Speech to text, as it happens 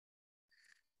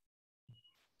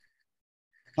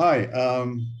Hi,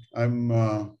 I'm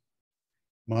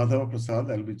Madhava Prasad.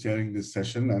 I'll be chairing this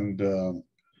session, and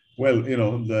well,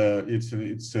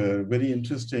 it's a very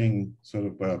interesting sort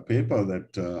of paper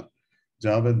that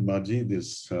Javed Majeed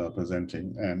is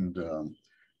presenting, and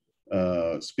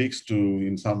speaks to,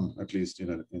 in some, at least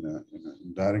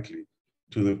indirectly,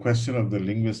 to the question of the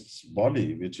linguist's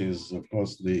body, which is, of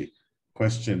course, the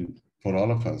question for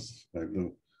all of us, like the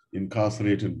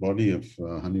incarcerated body of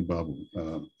Hany Babu.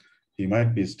 He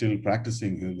might be still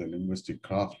practicing the linguistic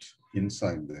craft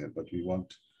inside there, but we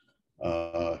want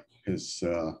his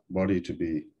body to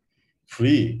be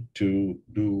free to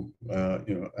do,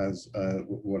 as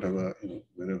whatever,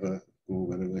 wherever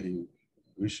he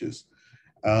wishes.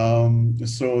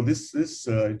 So this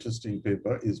interesting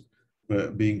paper is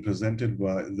being presented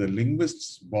by the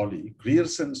linguist's body,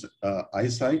 Grierson's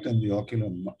Eyesight and the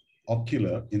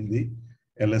Ocular in the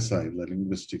LSI, the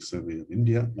Linguistic Survey of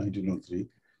India,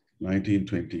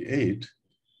 1903-1928,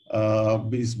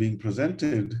 is being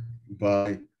presented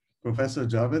by Professor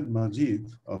Javed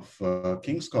Majeed of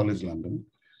King's College London.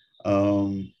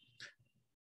 1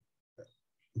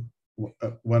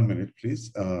 minute,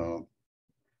 please.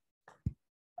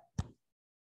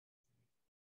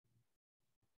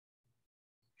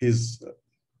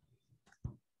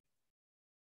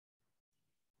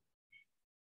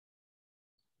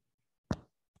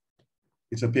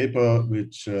 It's a paper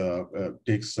which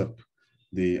takes up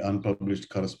the unpublished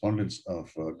correspondence of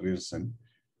Grierson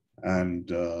and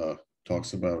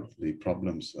talks about the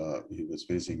problems he was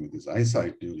facing with his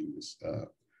eyesight during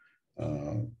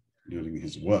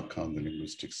his work on the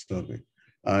linguistic survey.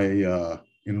 I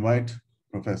invite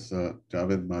Professor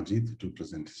Javed Majeed to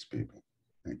present his paper.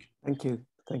 Thank you. Thank you.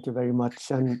 Thank you very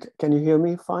much. And can you hear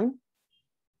me fine?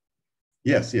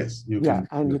 Yes, you can.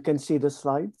 And you can see the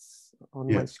slides on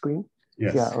my screen?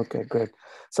 Yes. Yeah, okay, great.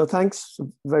 So thanks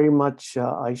very much,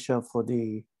 Aisha, for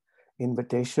the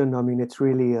invitation. I mean, it's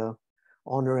really an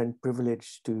honor and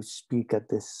privilege to speak at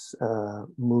this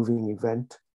moving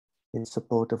event in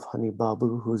support of Hany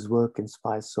Babu, whose work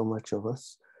inspires so many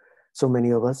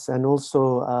of us, and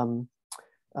also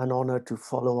an honor to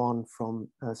follow on from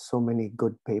so many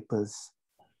good papers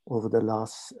over the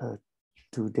last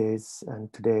 2 days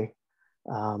and today,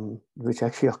 which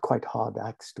actually are quite hard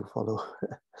acts to follow.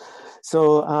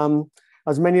 So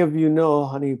as many of you know,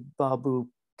 Hany Babu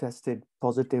tested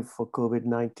positive for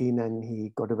COVID-19 and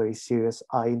he got a very serious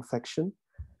eye infection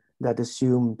that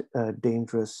assumed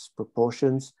dangerous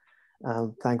proportions.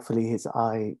 Thankfully, his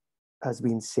eye has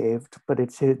been saved, but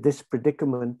it's this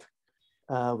predicament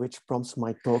which prompts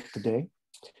my talk today.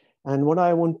 And what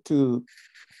I want to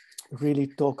really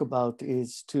talk about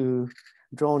is to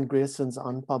draw on Grierson's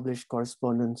unpublished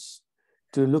correspondence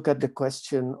to look at the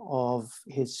question of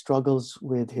his struggles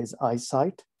with his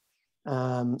eyesight,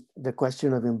 the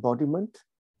question of embodiment,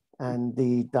 and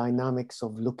the dynamics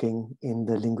of looking in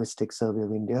the Linguistic Survey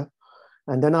of India.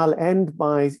 And then I'll end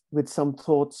with some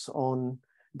thoughts on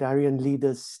Darien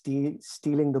leaders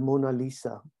stealing the Mona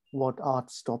Lisa, What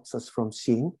Art Stops Us from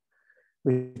Seeing,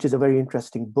 which is a very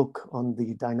interesting book on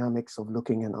the dynamics of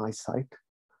looking and eyesight.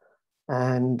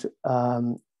 And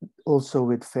also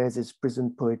with Fairs'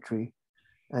 Prison Poetry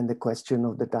and the question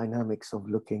of the dynamics of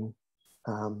looking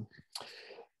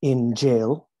in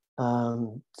jail,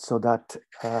 so that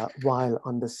while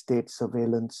under state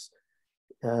surveillance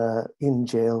in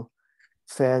jail,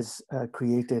 Fairs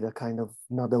created a kind of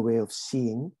another way of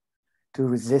seeing to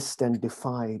resist and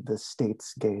defy the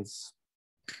state's gaze.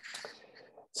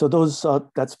 So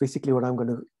that's basically what I'm going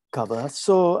to cover.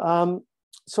 So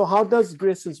how does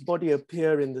Grierson's body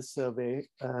appear in the survey?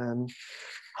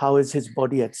 How is his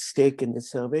body at stake in the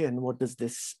survey, and what does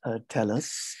this tell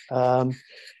us?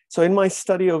 So in my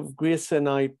study of Grierson,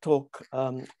 I talk,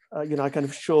 I kind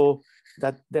of show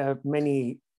that there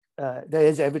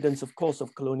is evidence, of course,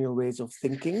 of colonial ways of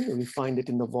thinking. We find it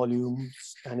in the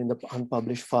volumes and in the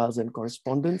unpublished files and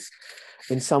correspondence.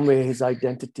 In some way, his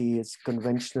identity is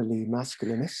conventionally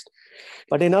masculinist.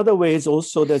 But in other ways,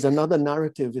 also, there's another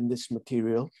narrative in this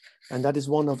material, and that is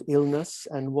one of illness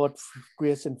and what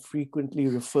Grierson frequently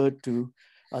referred to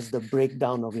as the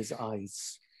breakdown of his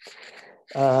eyes.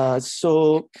 In a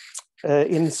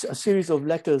series of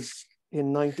letters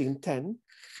in 1910,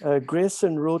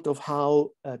 Grierson wrote of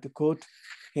how, to quote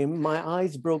him, "My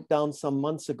eyes broke down some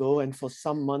months ago, and for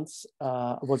some months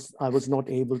I was not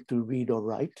able to read or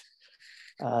write."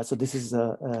 So this is,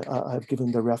 I've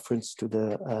given the reference to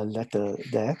the letter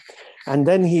there. And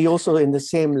then he also, in the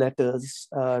same letters,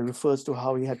 refers to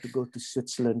how he had to go to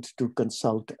Switzerland to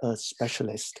consult a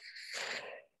specialist.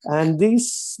 And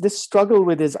this struggle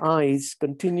with his eyes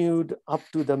continued up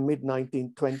to the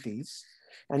mid-1920s,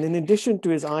 And in addition to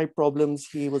his eye problems,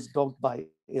 he was dogged by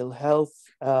ill health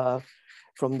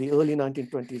from the early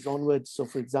 1920s onwards. So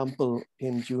for example,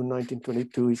 in June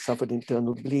 1922, he suffered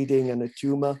internal bleeding and a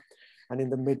tumor. And in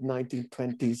the mid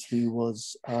 1920s, he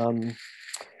was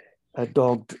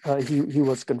he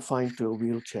was confined to a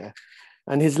wheelchair.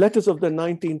 And his letters of the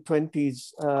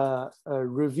 1920s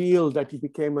reveal that he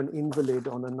became an invalid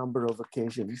on a number of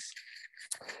occasions.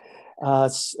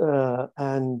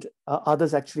 And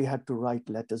others actually had to write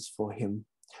letters for him.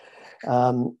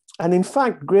 And in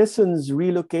fact, Grierson's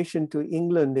relocation to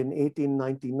England in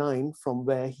 1899, from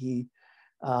where he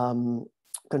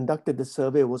conducted the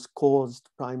survey, was caused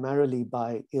primarily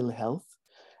by ill health.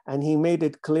 And he made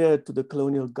it clear to the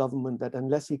colonial government that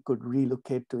unless he could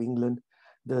relocate to England,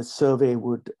 the survey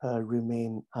would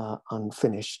remain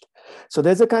unfinished. So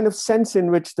there's a kind of sense in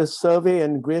which the survey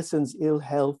and Grierson's ill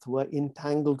health were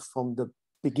entangled from the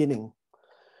beginning.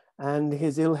 And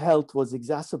his ill health was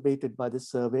exacerbated by the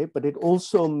survey, but it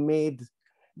also made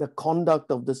the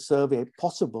conduct of the survey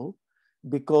possible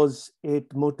because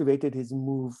it motivated his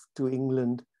move to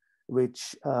England,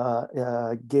 which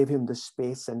gave him the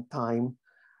space and time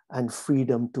and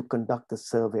freedom to conduct the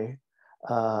survey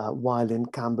while in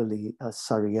Camberley,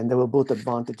 Surrey. And there were both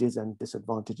advantages and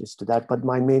disadvantages to that. But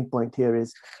my main point here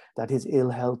is that his ill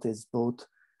health is both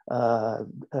a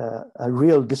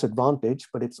real disadvantage,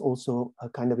 but it's also a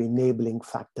kind of enabling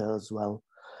factor as well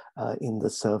in the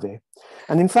survey.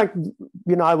 And in fact,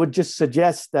 I would just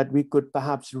suggest that we could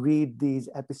perhaps read these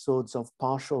episodes of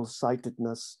partial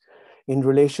sightedness in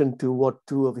relation to what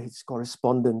two of his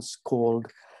correspondents called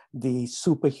the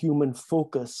superhuman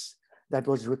focus that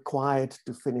was required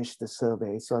to finish the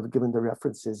survey. So I've given the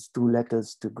references. 2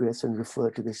 letters to Grierson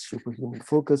refer to this superhuman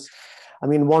focus. I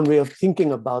mean, one way of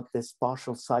thinking about this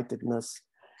partial sightedness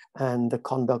and the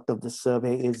conduct of the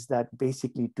survey is that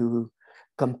basically to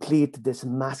complete this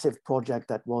massive project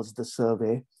that was the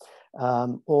survey,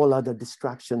 all other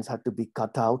distractions had to be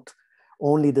cut out.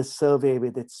 Only the survey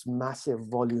with its massive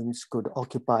volumes could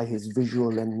occupy his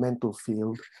visual and mental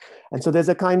field. And so there's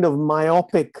a kind of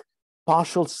myopic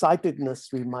partial sightedness,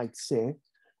 we might say,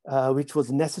 which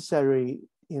was necessary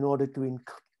in order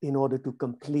to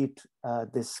complete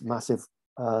this massive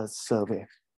survey.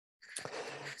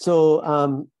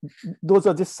 So those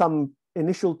are just some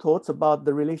initial thoughts about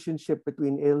the relationship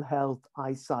between ill health,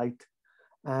 eyesight,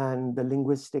 and the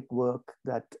linguistic work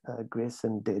that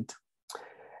Grierson did.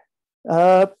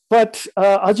 But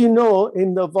as you know,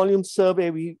 in the volume survey,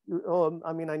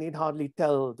 I need hardly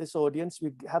tell this audience,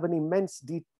 we have an immense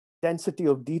density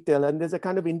of detail, and there's a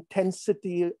kind of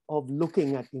intensity of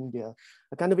looking at India,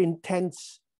 a kind of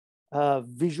intense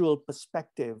visual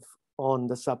perspective on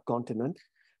the subcontinent.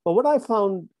 But what I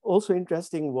found also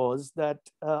interesting was that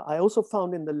I also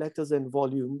found in the letters and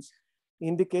volumes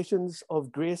indications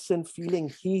of Grierson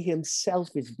feeling he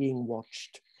himself is being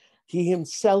watched. He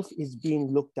himself is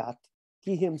being looked at.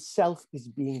 He himself is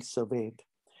being surveyed.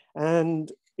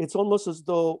 And it's almost as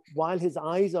though while his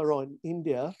eyes are on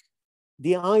India,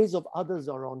 the eyes of others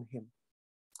are on him.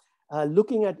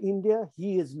 Looking at India,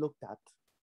 he is looked at.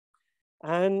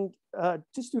 And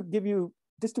just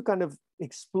to kind of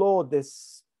explore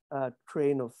this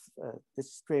train of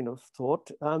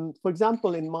thought. For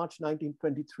example, in March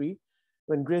 1923,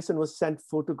 when Grierson was sent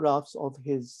photographs of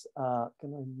his, of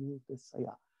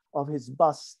his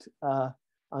bust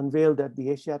unveiled at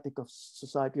the Asiatic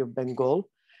Society of Bengal,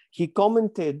 he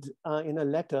commented in a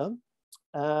letter,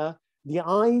 the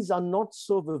eyes are not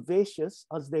so vivacious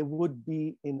as they would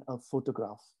be in a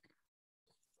photograph.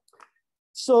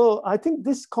 So I think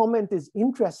this comment is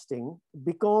interesting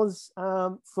because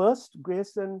first,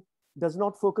 Grierson does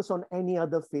not focus on any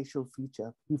other facial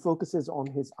feature. He focuses on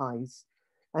his eyes.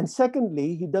 And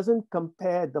secondly, he doesn't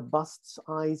compare the bust's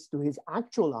eyes to his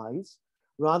actual eyes.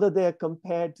 Rather, they're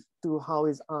compared to how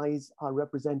his eyes are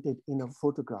represented in a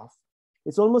photograph.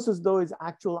 It's almost as though his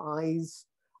actual eyes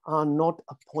are not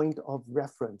a point of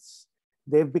reference.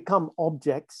 They've become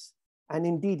objects, and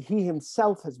indeed he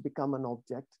himself has become an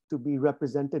object to be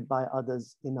represented by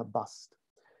others in a bust.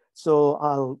 So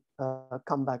I'll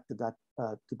come back to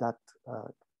that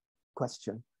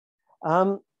question.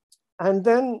 And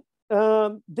then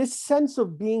this sense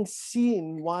of being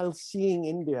seen while seeing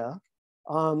India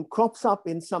crops up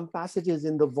in some passages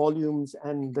in the volumes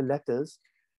and the letters,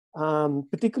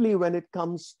 particularly when it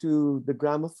comes to the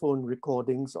gramophone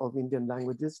recordings of Indian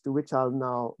languages, to which I'll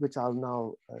now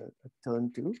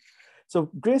turn to. So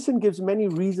Grierson gives many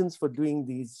reasons for doing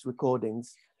these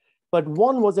recordings, but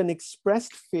one was an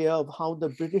expressed fear of how the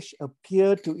British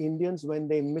appear to Indians when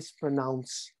they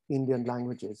mispronounce Indian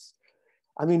languages.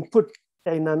 I mean, put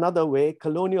in another way,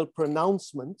 colonial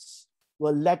pronouncements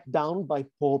were let down by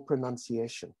poor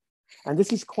pronunciation. And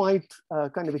this is quite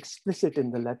kind of explicit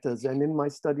in the letters. And in my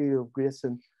study of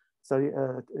Grierson,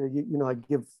 I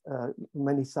give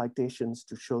many citations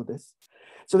to show this.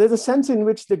 So there's a sense in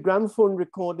which the gramophone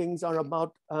recordings are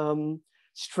about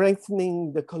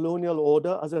strengthening the colonial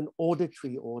order as an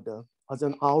auditory order, as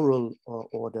an oral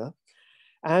order.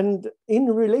 And in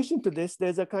relation to this,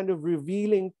 there's a kind of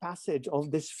revealing passage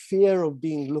of this fear of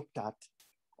being looked at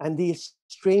and the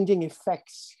estranging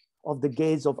effects of the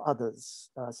gaze of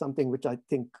others, something which I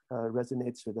think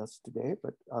resonates with us today,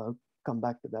 but I'll come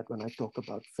back to that when I talk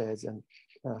about Fairs and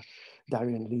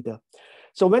Darien Leader.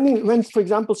 So when, for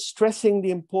example, stressing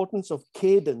the importance of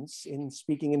cadence in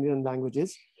speaking Indian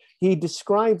languages, he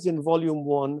describes in volume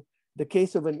 1 the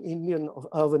case of an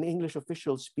English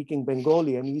official speaking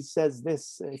Bengali, and he says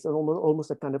this, it's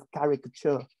almost a kind of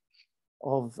caricature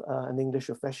of an English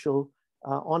official.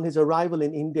 On his arrival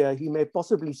in India, he may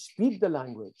possibly speak the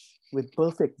language with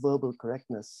perfect verbal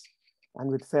correctness and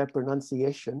with fair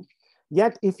pronunciation.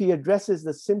 Yet, if he addresses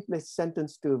the simplest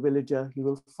sentence to a villager, he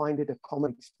will find it a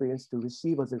common experience to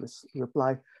receive as a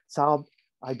reply, "Saab,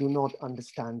 I do not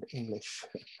understand English."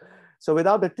 So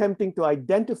without attempting to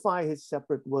identify his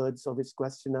separate words of his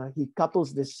questioner, he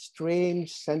couples this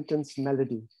strange sentence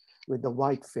melody with the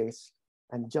white face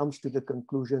and jumps to the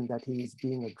conclusion that he is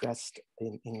being addressed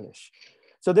in English.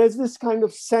 So there's this kind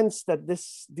of sense that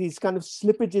these kind of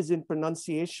slippages in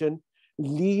pronunciation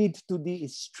lead to the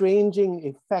estranging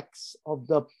effects of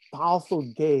the powerful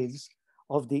gaze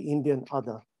of the Indian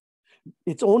other.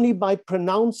 It's only by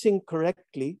pronouncing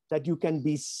correctly that you can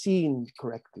be seen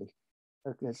correctly.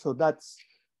 Okay, so that's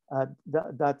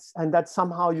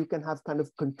somehow you can have kind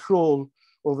of control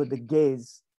over the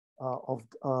gaze of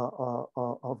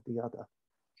the other.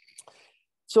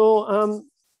 So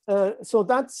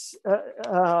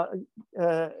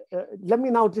let me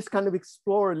now just kind of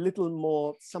explore a little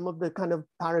more some of the kind of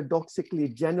paradoxically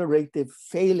generative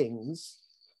failings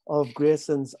of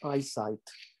Grierson's eyesight.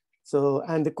 So,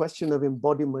 and the question of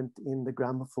embodiment in the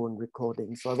gramophone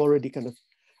recording. So I've already kind of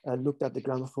looked at the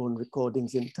gramophone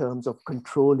recordings in terms of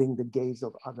controlling the gaze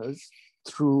of others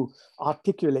through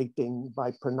articulating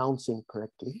by pronouncing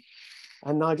correctly.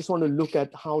 And now I just want to look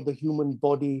at how the human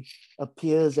body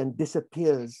appears and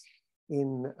disappears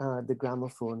in the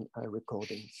gramophone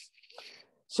recordings.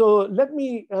 So let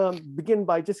me begin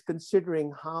by just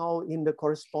considering how in the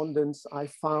correspondence I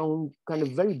found kind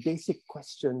of very basic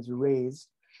questions raised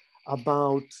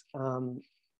about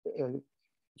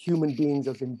human beings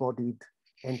as embodied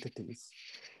entities.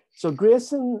 So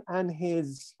Grierson and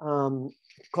his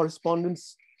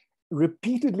correspondents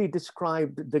repeatedly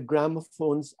described the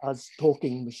gramophones as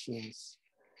talking machines.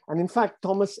 And in fact,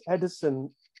 Thomas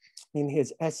Edison, in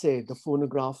his essay, The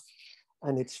Phonograph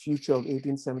and Its Future of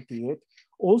 1878,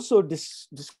 also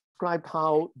described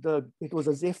how it was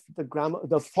as if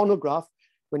the phonograph,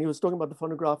 when he was talking about the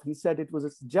phonograph, he said it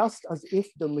was just as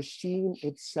if the machine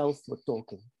itself were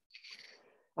talking.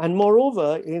 And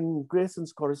moreover, in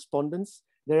Grierson's correspondence,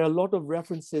 there are a lot of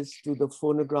references to the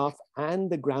phonograph and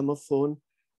the gramophone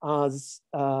as,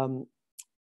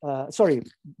 sorry,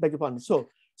 beg your pardon. So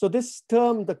this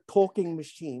term, the talking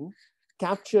machine,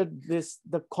 captured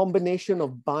the combination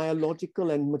of biological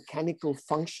and mechanical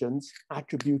functions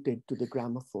attributed to the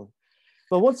gramophone.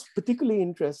 But what's particularly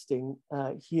interesting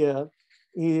here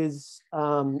is,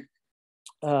 sorry,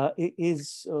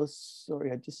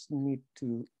 I just need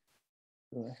to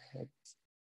go ahead.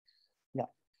 Yeah.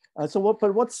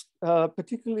 What's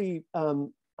particularly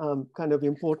kind of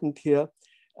important here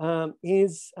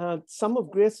is some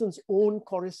of Grierson's own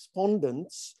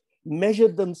correspondents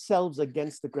measured themselves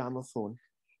against the gramophone.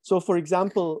 So for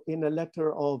example, in a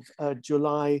letter of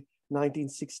July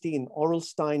 1916,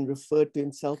 Orelstein referred to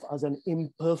himself as an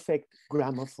imperfect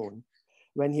gramophone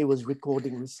when he was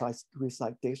recording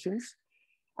recitations.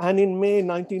 And in May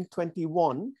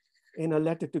 1921, in a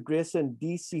letter to Grierson,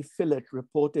 D.C. Phillott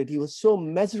reported he was so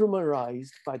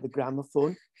mesmerized by the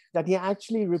gramophone that he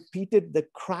actually repeated the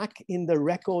crack in the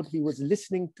record he was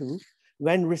listening to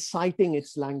when reciting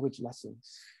its language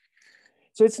lessons.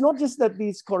 So it's not just that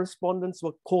these correspondents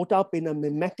were caught up in a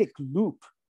mimetic loop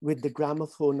with the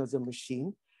gramophone as a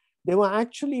machine. They were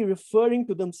actually referring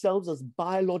to themselves as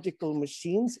biological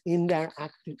machines in their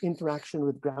interaction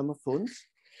with gramophones,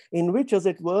 in which, as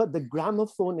it were, the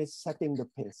gramophone is setting the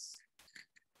pace.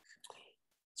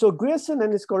 So Grierson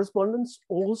and his correspondents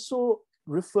also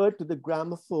referred to the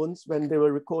gramophones when they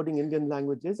were recording Indian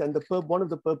languages, and one of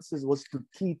the purposes was to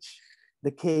teach the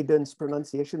cadence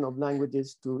pronunciation of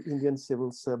languages to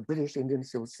British Indian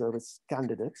civil service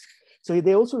candidates. So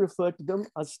they also referred to them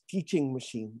as teaching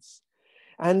machines.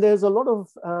 And there's a lot of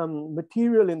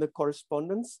material in the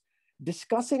correspondence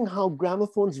discussing how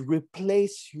gramophones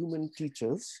replace human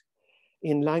teachers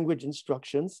in language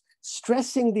instructions,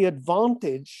 stressing the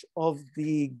advantage of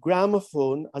the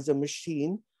gramophone as a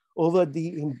machine over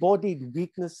the embodied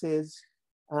weaknesses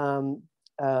and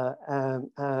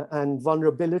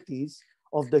vulnerabilities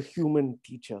of the human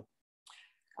teacher.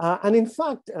 And in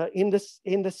fact, in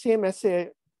the same essay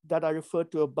that I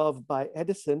referred to above by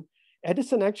Edison,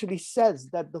 Edison actually says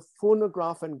that the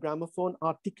phonograph and gramophone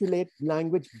articulate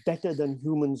language better than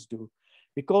humans do,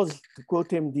 because, to quote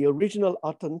him, the original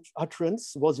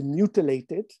utterance was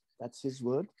mutilated, that's his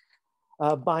word,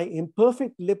 by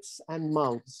imperfect lips and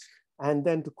mouths. And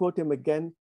then, to quote him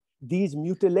again, these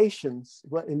mutilations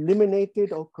were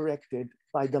eliminated or corrected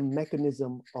by the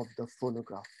mechanism of the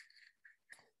phonograph.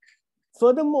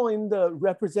 Furthermore, in the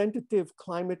representative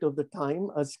climate of the time,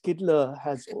 as Kidler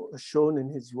has shown in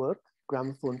his work,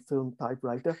 Gramophone Film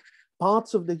Typewriter,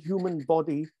 parts of the human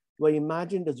body were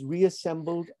imagined as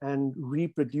reassembled and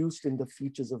reproduced in the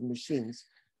features of machines.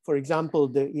 For example,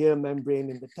 the ear membrane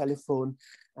in the telephone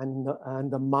and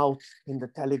the mouth in the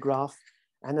telegraph.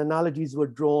 And analogies were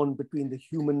drawn between the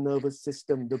human nervous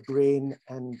system, the brain,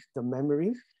 and the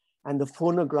memory, and the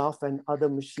phonograph and other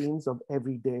machines of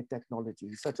everyday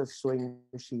technology, such as sewing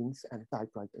machines and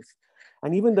typewriters.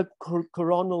 And even the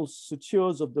coronal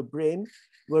sutures of the brain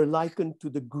were likened to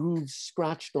the grooves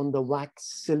scratched on the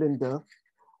wax cylinder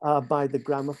by the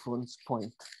gramophone's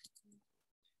point.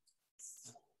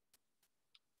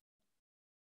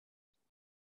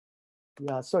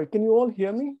 Yeah, sorry, can you all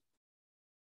hear me?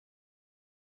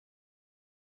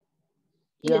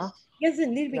 Yes. Yeah? Yes,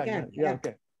 indeed we can. Yeah,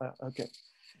 okay, okay.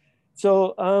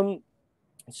 So,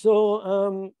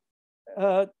 so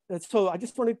I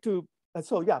just wanted to,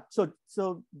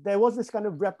 so there was this kind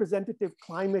of representative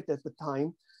climate at the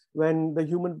time when the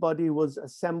human body was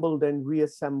assembled and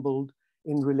reassembled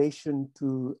in relation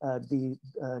to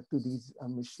these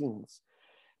machines.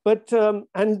 But,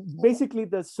 and basically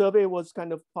the survey was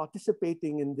kind of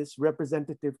participating in this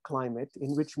representative climate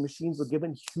in which machines were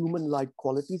given human-like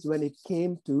qualities when it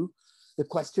came to the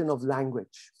question of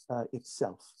language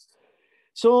itself.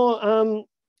 So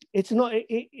it's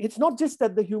not just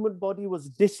that the human body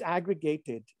was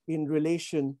disaggregated in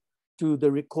relation to the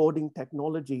recording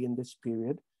technology in this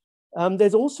period.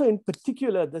 There's also in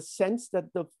particular the sense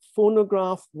that the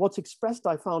phonograph, what's expressed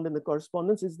I found in the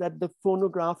correspondence is that the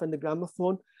phonograph and the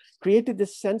gramophone created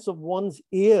this sense of one's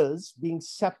ears being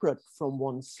separate from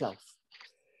oneself.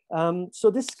 So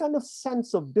this kind of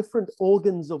sense of different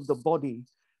organs of the body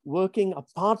working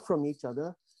apart from each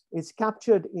other is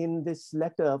captured in this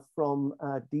letter from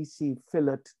DC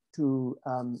Phillott to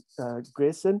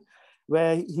Grierson,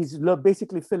 where he's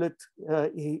basically Phillott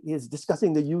he is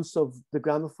discussing the use of the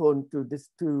gramophone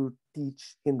to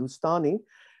teach Hindustani,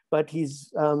 but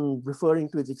he's referring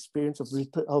to his experience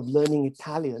of learning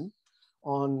Italian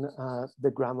on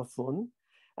the gramophone.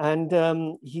 And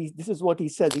this is what he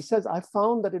says. He says, I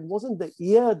found that it wasn't the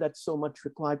ear that so much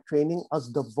required training as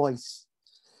the voice.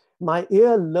 My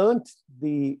ear learnt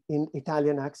the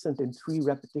Italian accent in 3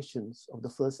 repetitions of the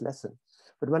first lesson.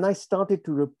 But when I started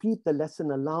to repeat the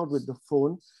lesson aloud with the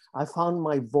phone, I found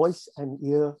my voice and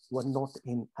ear were not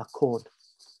in accord.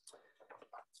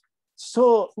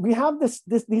 So we have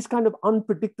these kind of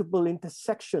unpredictable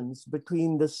intersections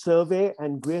between the survey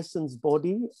and Grierson's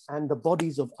body and the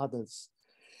bodies of others.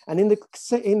 And in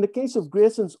the case of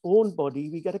Grierson's own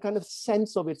body, we get a kind of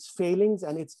sense of its failings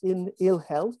and its ill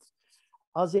health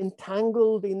as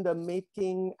entangled in the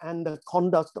making and the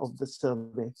conduct of the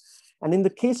survey. And in the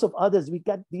case of others, we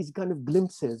get these kind of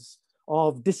glimpses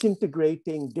of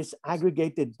disintegrating,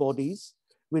 disaggregated bodies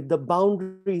with the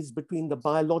boundaries between the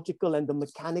biological and the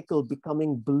mechanical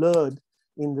becoming blurred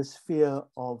in the sphere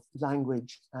of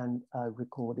language and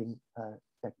recording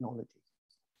technology.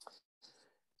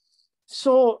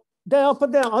 So there are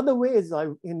other ways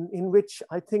in which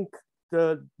I think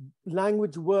the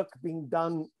language work being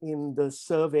done in the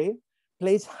survey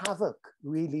plays havoc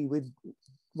really with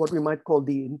what we might call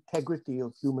the integrity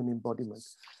of human embodiment.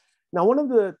 Now, one of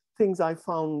the things I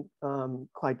found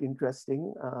quite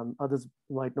interesting, others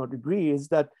might not agree, is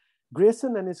that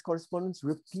Grierson and his correspondents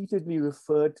repeatedly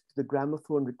referred to the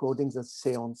gramophone recordings as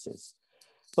seances.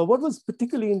 But what was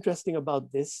particularly interesting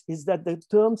about this is that the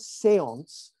term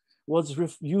seance was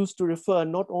used to refer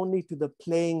not only to the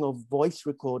playing of voice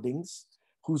recordings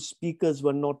whose speakers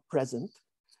were not present,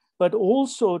 but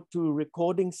also to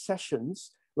recording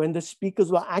sessions when the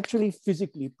speakers were actually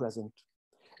physically present.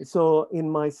 So in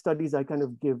my studies, I kind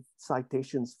of give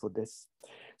citations for this.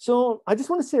 So I just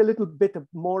want to say a little bit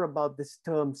more about this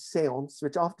term seance,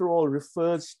 which after all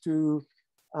refers to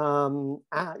it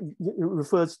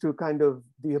refers to kind of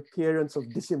the appearance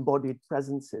of disembodied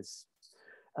presences.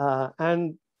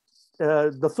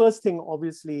 The first thing,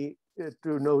 obviously,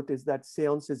 to note is that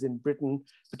seances in Britain,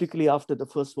 particularly after the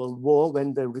First World War,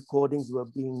 when the recordings were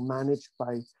being managed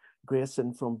by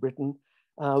Grierson from Britain,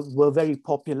 were very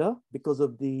popular because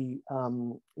of the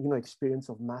experience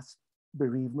of mass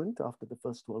bereavement after the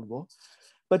First World War.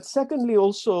 But secondly,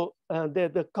 also,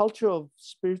 the culture of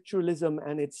spiritualism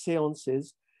and its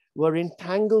seances were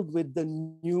entangled with the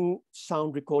new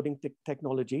sound recording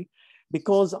technology,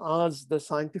 because, as the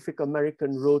Scientific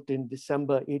American wrote in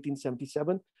December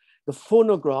 1877, the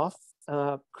phonograph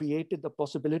created the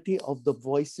possibility of the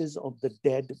voices of the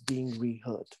dead being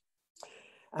reheard.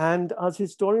 And as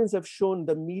historians have shown,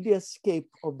 the mediascape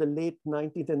of the late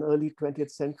 19th and early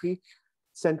 20th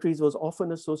centuries was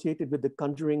often associated with the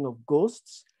conjuring of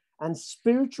ghosts, and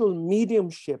spiritual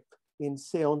mediumship in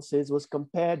seances was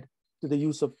compared to the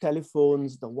use of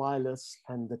telephones, the wireless,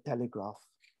 and the telegraph.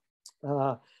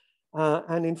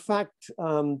 And in fact,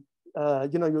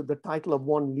 the title of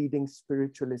one leading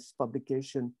spiritualist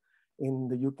publication in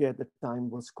the UK at the time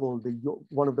was called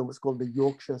one of them was called the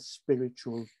Yorkshire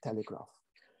Spiritual Telegraph.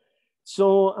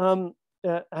 So,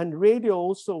 and radio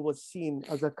also was seen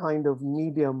as a kind of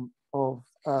medium of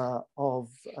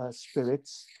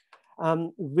spirits,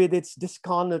 with its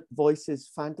discarnate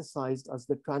voices fantasized as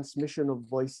the transmission of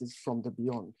voices from the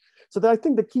beyond. So I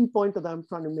think the key point that I'm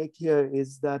trying to make here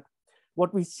is that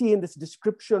what we see in this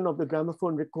description of the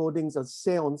gramophone recordings as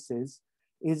seances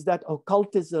is that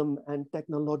occultism and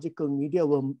technological media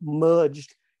were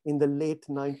merged in the late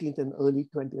 19th and early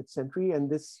 20th century, and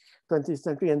this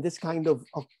kind of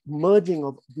merging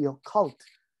of the occult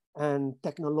and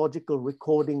technological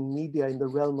recording media in the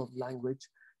realm of language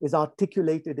is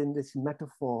articulated in this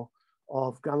metaphor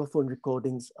of gramophone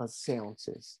recordings as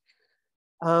seances.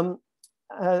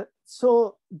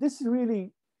 So this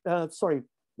really, sorry,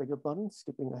 beg your pardon,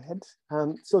 skipping ahead.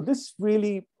 So this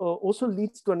really also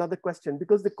leads to another question,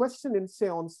 because the question in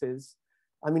seances,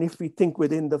 I mean, if we think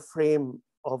within the frame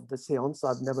of the seance,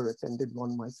 I've never attended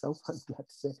one myself, I'm glad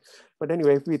to say. But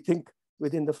anyway, if we think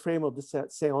within the frame of the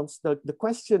seance, the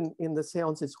question in the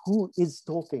seance is, who is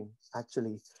talking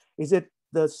actually? Is it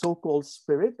the so-called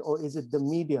spirit, or is it the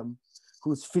medium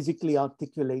who's physically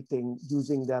articulating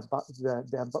using their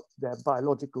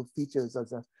biological features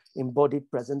as an embodied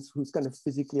presence, who's kind of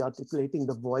physically articulating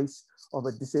the voice of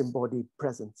a disembodied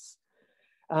presence?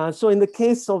 So in the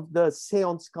case of the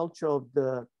seance culture of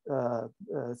the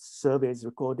surveys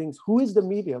recordings, who is the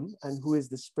medium and who is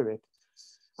the spirit?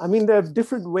 I mean, there are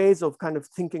different ways of kind of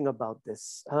thinking about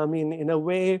this. I mean, in a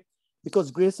way,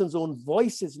 because Grierson's own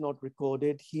voice is not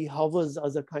recorded, he hovers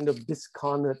as a kind of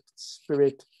discarnate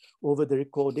spirit over the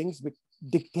recordings,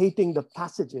 dictating the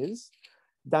passages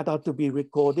that are to be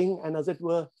recording, and as it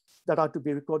were,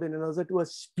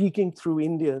 speaking through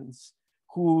Indians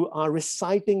who are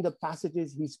reciting the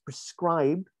passages he's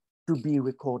prescribed to be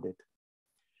recorded.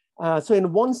 So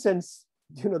in one sense,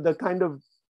 the kind of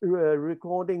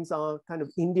recordings are kind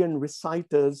of Indian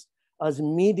reciters as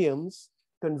mediums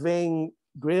conveying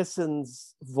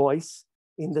Grierson's voice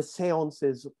in the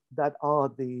seances that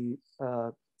are the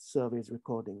surveys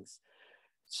recordings.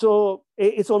 So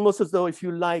it's almost as though, if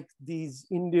you like, these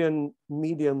Indian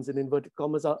mediums, in inverted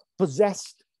commas, are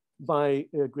possessed by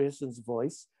Grierson's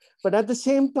voice, but at the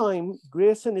same time,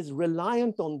 Grierson is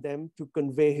reliant on them to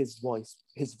convey his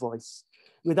voice.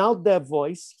 Without their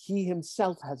voice, he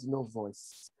himself has no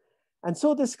voice. And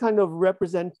so this kind of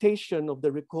representation of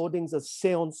the recordings as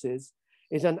seances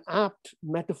is an apt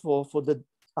metaphor for the,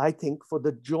 I think, for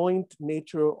the joint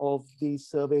nature of the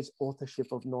survey's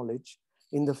authorship of knowledge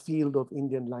in the field of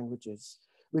Indian languages,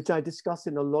 which I discuss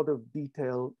in a lot of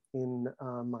detail in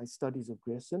my studies of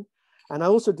Grierson. And I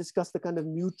also discuss the kind of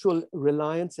mutual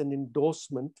reliance and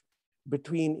endorsement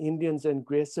between Indians and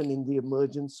Grierson in the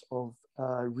emergence of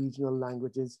regional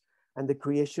languages and the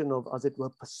creation of, as it were,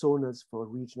 personas for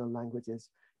regional languages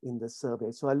in the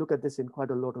survey. So I look at this in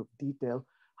quite a lot of detail,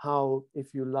 how,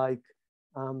 if you like,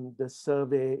 the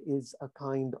survey is a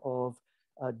kind of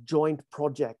a joint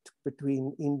project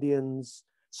between Indians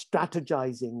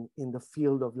strategizing in the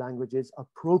field of languages,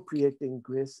 appropriating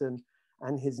Grierson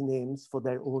and his names for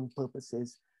their own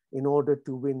purposes in order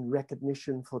to win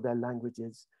recognition for their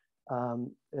languages,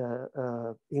 in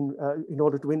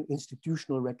order to win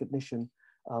institutional recognition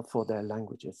for their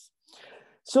languages.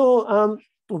 So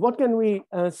what can we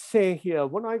say here?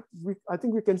 What I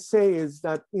think we can say is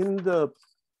that in the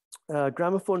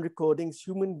gramophone recordings,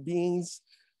 human beings,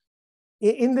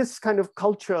 in this kind of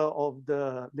culture of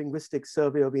the Linguistic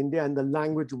Survey of India and the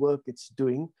language work it's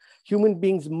doing, human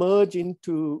beings merge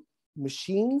into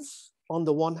machines on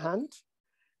the one hand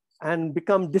and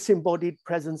become disembodied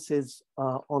presences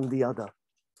on the other.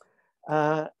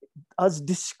 As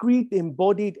discrete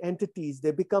embodied entities,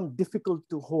 they become difficult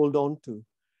to hold on to.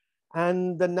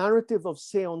 And the narrative of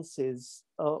seances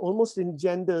almost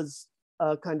engenders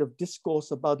a kind of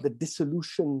discourse about the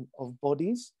dissolution of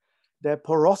bodies, their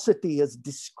porosity as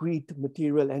discrete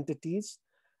material entities,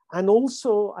 and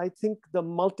also, I think, the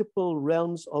multiple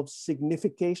realms of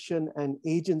signification and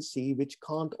agency, which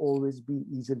can't always be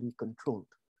easily controlled.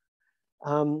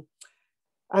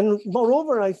 And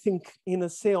moreover, I think in a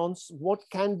seance, what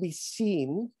can be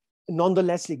seen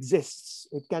nonetheless exists.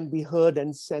 It can be heard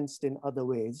and sensed in other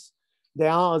ways.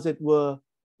 There are, as it were,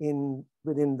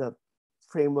 within the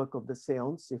framework of the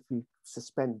seance, if we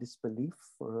suspend disbelief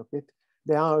for a bit,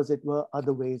 there are, as it were,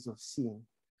 other ways of seeing.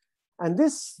 And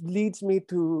this leads me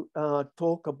to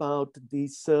talk about the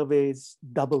survey's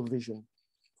double vision.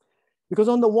 Because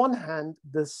on the one hand,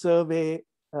 the survey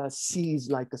sees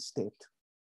like a state.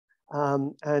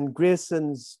 And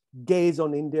Grierson's gaze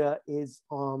on India is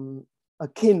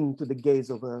akin to the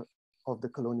gaze of the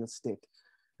colonial state.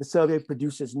 The survey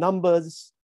produces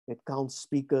numbers, it counts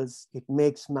speakers, it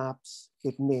makes maps,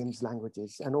 it names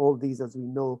languages. And all these, as we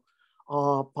know,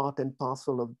 are part and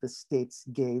parcel of the state's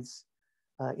gaze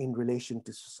in relation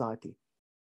to society.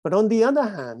 But on the other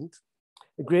hand,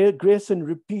 Grierson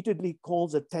repeatedly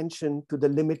calls attention to the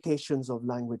limitations of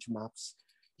language maps.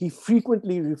 He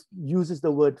frequently uses the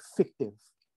word fictive.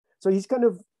 So he's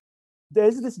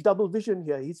there's this double vision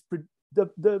here.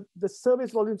 The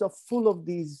survey's volumes are full of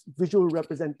these visual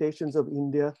representations of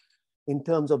India in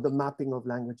terms of the mapping of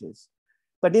languages.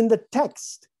 But in the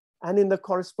text and in the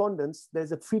correspondence,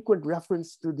 there's a frequent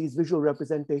reference to these visual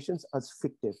representations as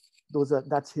fictive.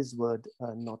 That's his word,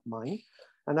 not mine.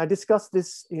 And I discussed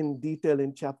this in detail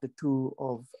in chapter 2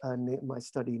 of my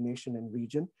study, Nation and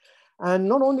Region. And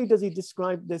not only does he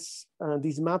describe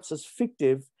these maps as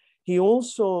fictive, he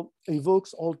also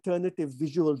evokes alternative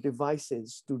visual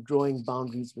devices to drawing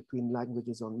boundaries between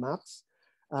languages on maps.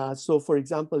 So for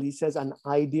example, he says an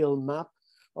ideal map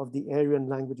of the Aryan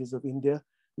languages of India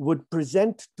would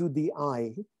present to the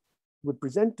eye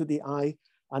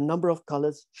a number of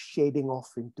colors shading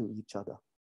off into each other.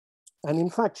 And in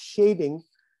fact, shading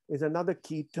is another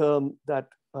key term that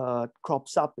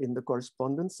crops up in the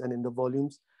correspondence and in the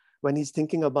volumes when he's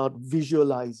thinking about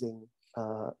visualizing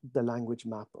the language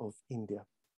map of India.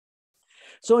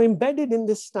 So embedded in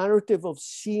this narrative of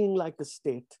seeing like a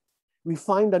state, we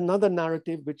find another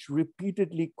narrative which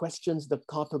repeatedly questions the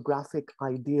cartographic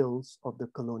ideals of the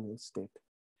colonial state.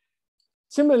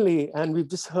 Similarly, and we've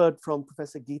just heard from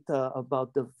Professor Geeta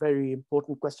about the very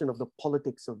important question of the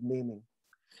politics of naming.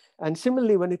 And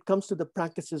similarly, when it comes to the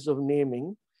practices of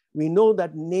naming, we know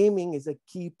that naming is a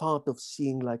key part of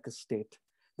seeing like a state.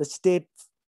 The state,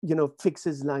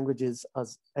 fixes languages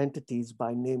as entities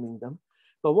by naming them.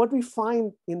 But what we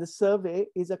find in the survey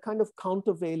is a kind of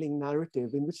countervailing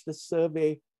narrative in which the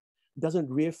survey doesn't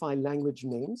reify language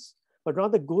names, but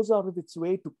rather goes out of its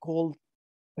way to call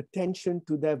attention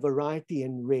to their variety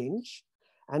and range,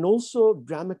 and also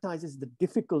dramatizes the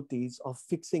difficulties of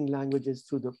fixing languages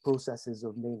through the processes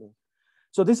of naming.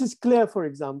 So this is clear, for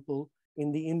example,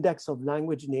 in the index of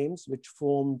language names, which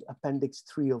formed Appendix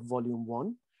 3 of Volume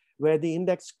 1, where the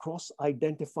index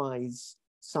cross-identifies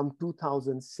some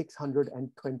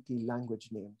 2,620 language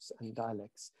names and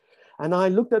dialects. And I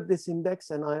looked at this index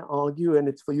and I argue, and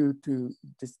it's for you to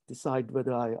decide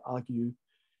whether I argue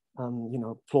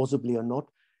plausibly or not.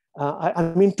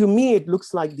 I mean, to me, it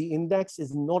looks like the index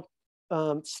is not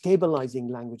stabilizing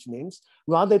language names,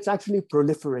 rather it's actually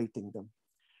proliferating them.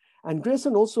 And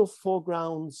Grierson also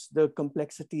foregrounds the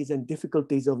complexities and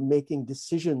difficulties of making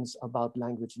decisions about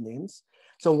language names.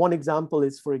 So one example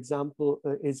is,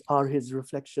 are his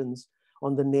reflections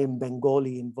on the name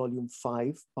Bengali in Volume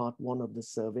 5, Part 1 of the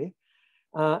survey.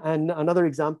 And another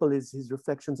example is his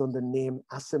reflections on the name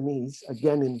Assamese,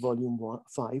 again in Volume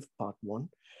 5, Part 1.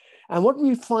 And what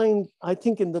we find, I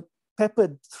think,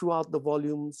 peppered throughout the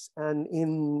volumes and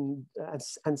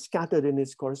scattered in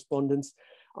his correspondence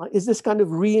is this kind of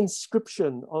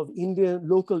reinscription of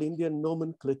local Indian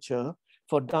nomenclature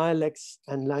for dialects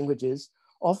and languages,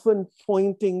 often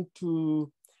pointing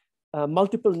to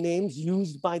multiple names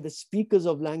used by the speakers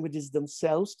of languages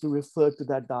themselves to refer to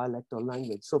that dialect or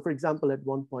language. So for example, at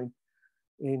one point,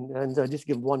 and I'll just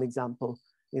give one example,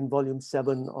 in Volume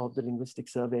 7 of the Linguistic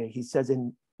Survey, he says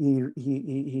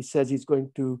he says he's going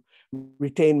to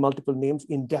retain multiple names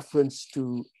in deference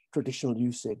to traditional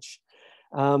usage.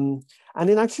 And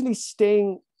in actually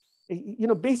staying,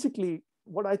 basically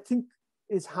what I think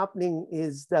is happening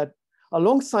is that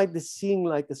alongside this seeing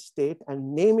like a state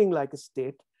and naming like a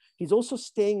state, he's also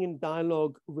staying in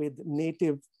dialogue with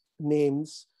native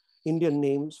names, Indian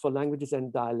names for languages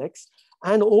and dialects.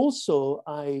 And also,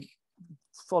 I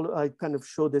kind of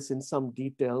show this in some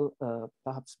detail,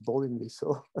 perhaps boringly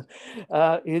so,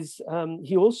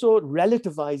 he also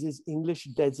relativizes English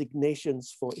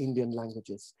designations for Indian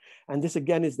languages. And this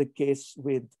again is the case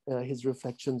with his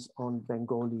reflections on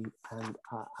Bengali and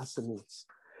Assamese.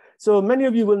 So many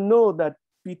of you will know that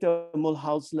Peter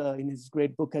Mulhauser in his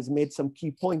great book has made some key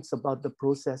points about the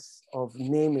process of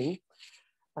naming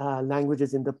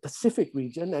languages in the Pacific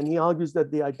region. And he argues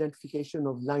that the identification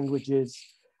of languages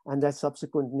and their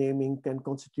subsequent naming can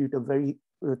constitute a very,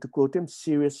 to quote him,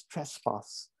 serious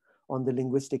trespass on the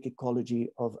linguistic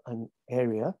ecology of an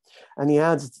area. And he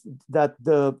adds that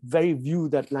the very view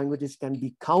that languages can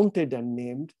be counted and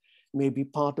named may be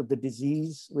part of the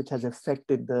disease which has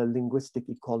affected the linguistic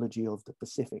ecology of the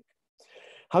Pacific.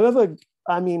 However,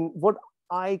 I mean, what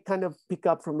I kind of pick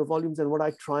up from the volumes and what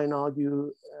I try and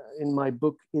argue in my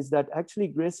book is that actually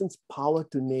Grierson's power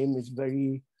to name is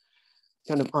very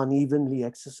kind of unevenly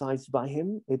exercised by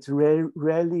him. It's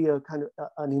rarely a kind of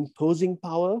an imposing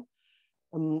power.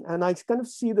 And I kind of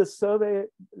see the survey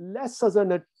less as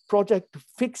a project to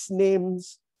fix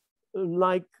names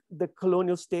like the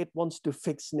colonial state wants to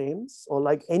fix names, or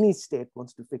like any state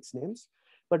wants to fix names,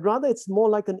 but rather it's more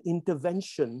like an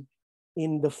intervention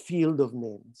in the field of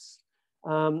names.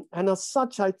 And as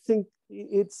such, I think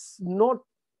it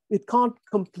can't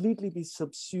completely be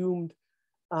subsumed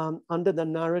under the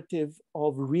narrative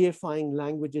of reifying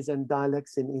languages and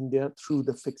dialects in India through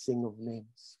the fixing of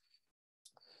names.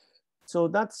 So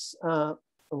that's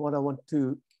what I want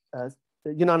to,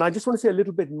 and I just want to say a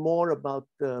little bit more about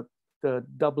the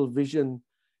double vision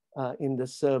in the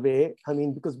survey. I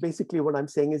mean, because basically what I'm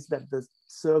saying is that the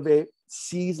survey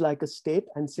sees like a state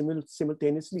and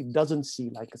simultaneously doesn't see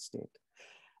like a state.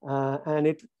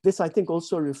 And this, I think,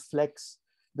 also reflects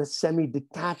the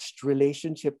semi-detached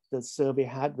relationship the survey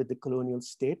had with the colonial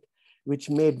state, which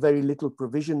made very little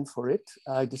provision for it.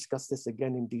 I discussed this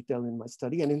again in detail in my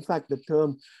study. And in fact, the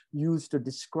term used to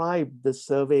describe the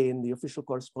survey in the official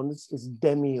correspondence is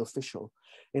demi-official.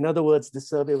 In other words, the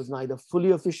survey was neither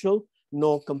fully official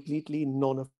nor completely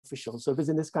non-official. So it was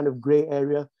in this kind of gray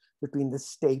area between the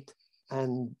state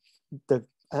and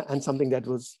something that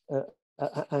was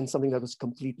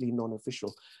completely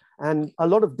non-official. And a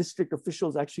lot of district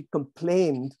officials actually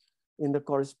complained in the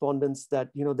correspondence that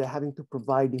they're having to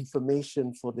provide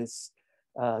information for this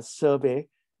survey,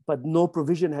 but no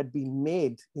provision had been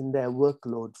made in their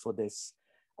workload for this.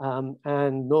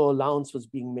 And no allowance was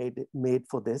being made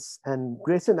for this. And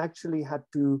Grierson actually had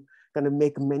to kind of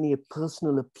make many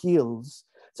personal appeals.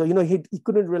 So, he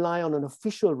couldn't rely on an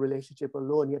official relationship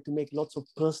alone. He had to make lots of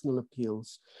personal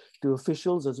appeals to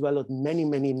officials as well as many,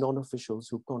 many non-officials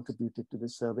who contributed to the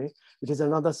survey, which is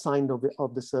another sign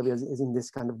of the survey is in this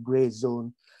kind of gray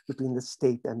zone between the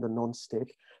state and the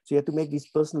non-state. So he had to make these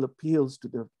personal appeals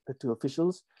to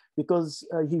officials because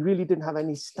he really didn't have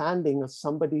any standing as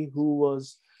somebody who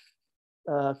was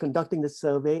conducting the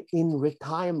survey in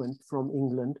retirement from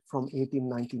England from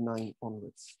 1899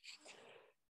 onwards.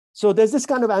 So there's this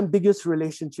kind of ambiguous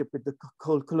relationship with the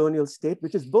colonial state,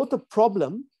 which is both a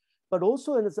problem, but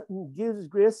also gives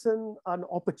Grierson an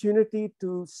opportunity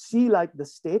to see like the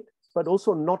state, but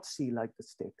also not see like the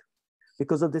state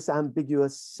because of this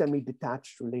ambiguous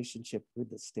semi-detached relationship with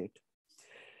the state.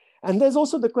 And there's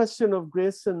also the question of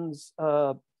Grierson's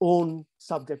own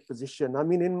subject position. I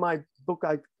mean, in my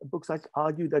books, I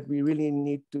argue that we really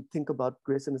need to think about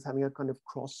Grierson as having a kind of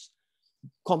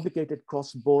complicated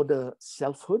cross-border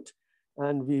selfhood.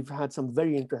 And we've had some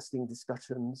very interesting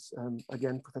discussions,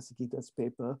 again, Professor Gita's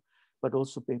paper, but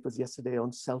also papers yesterday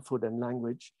on selfhood and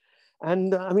language.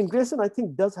 And I mean, Grierson, I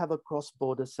think, does have a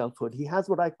cross-border selfhood. He has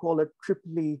what I call a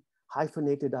triply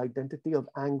hyphenated identity of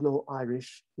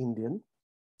Anglo-Irish Indian.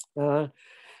 He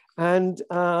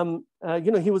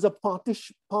was a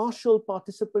partial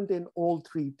participant in all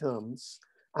three terms,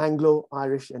 Anglo,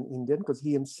 Irish, and Indian, because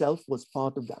he himself was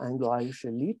part of the Anglo-Irish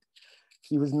elite.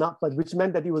 He was not, but which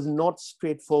meant that he was not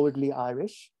straightforwardly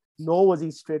Irish, nor was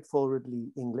he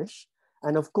straightforwardly English.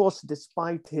 And of course,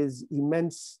 despite his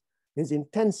intense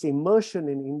immersion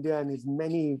in India and his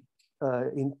many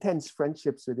intense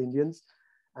friendships with Indians,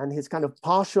 and his kind of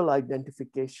partial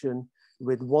identification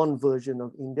with one version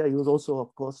of India, he was also,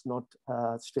 of course, not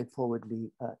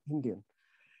straightforwardly Indian.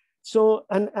 So,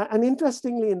 and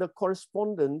interestingly, in the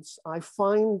correspondence, I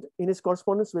find in his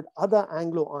correspondence with other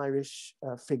Anglo-Irish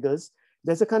figures,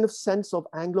 there's a kind of sense of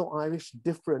Anglo-Irish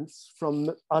difference from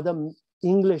other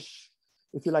English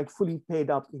if you like, fully paid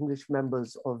up English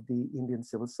members of the Indian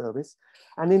civil service.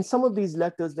 And in some of these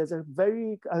letters, there's a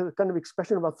very kind of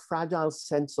expression of a fragile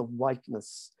sense of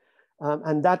whiteness.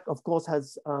 And that, of course,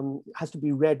 has to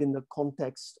be read in the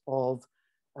context of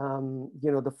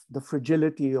the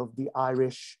fragility of the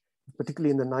Irish,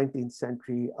 particularly in the 19th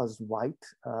century, as white.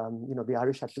 The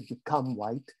Irish had to become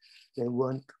white. They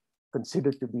weren't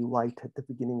considered to be white at the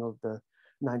beginning of the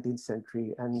 19th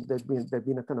century, and there've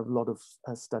been a kind of lot of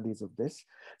studies of this.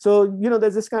 So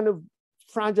there's this kind of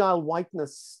fragile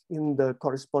whiteness in the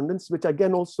correspondence, which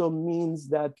again also means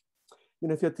that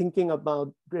if you're thinking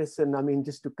about Grierson, I mean,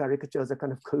 just to caricature as a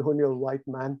kind of colonial white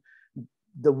man,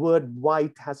 the word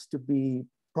white has to be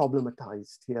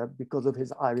problematized here because of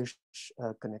his Irish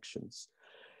connections.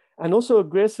 And also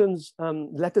Grierson's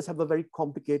letters have a very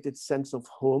complicated sense of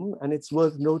home. And it's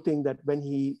worth noting that when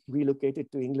he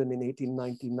relocated to England in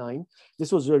 1899,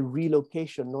 this was a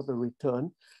relocation, not a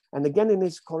return. And again, in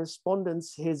his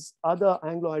correspondence, his other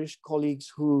Anglo-Irish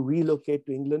colleagues who relocate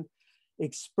to England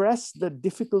express the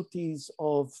difficulties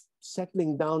of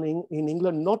settling down in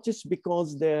England, not just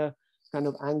because they're kind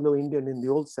of Anglo-Indian in the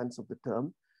old sense of the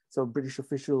term, so British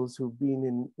officials who've been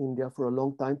in India for a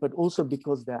long time, but also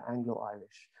because they're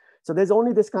Anglo-Irish. So there's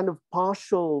only this kind of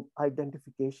partial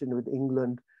identification with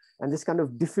England and this kind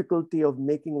of difficulty of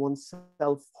making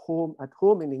oneself at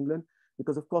home in England,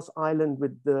 because of course Ireland,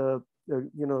 with the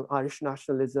Irish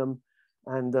nationalism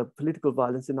and the political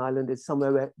violence in Ireland, is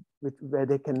somewhere where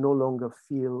they can no longer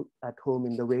feel at home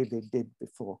in the way they did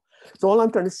before. So all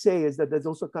I'm trying to say is that there's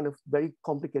also kind of very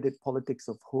complicated politics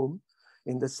of home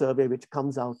in the survey, which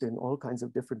comes out in all kinds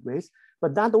of different ways.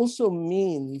 But that also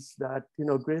means that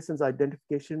Grierson's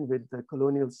identification with the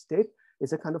colonial state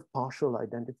is a kind of partial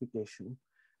identification.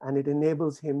 And it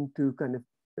enables him to kind of,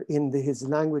 in his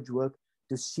language work,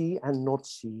 to see and not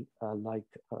see like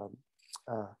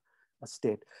a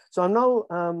state. So I'm now,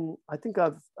 I think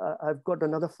I've got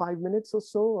another 5 minutes or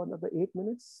so, another 8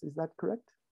 minutes. Is that correct?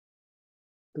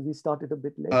 Because we started a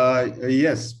bit late.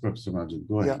 Yes, Professor Majeed,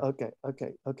 go ahead. Yeah,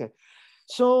 okay.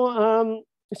 So,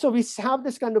 so we have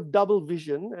this kind of double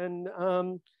vision,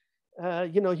 and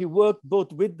he worked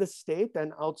both with the state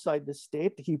and outside the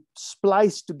state. He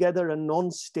spliced together a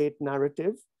non-state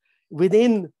narrative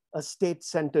within a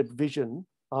state-centered vision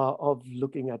of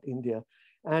looking at India.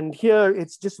 And here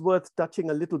it's just worth touching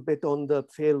a little bit on the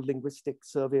failed Linguistic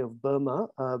Survey of Burma,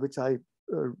 which I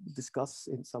discuss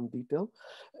in some detail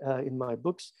in my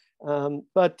books,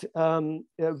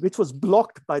 which was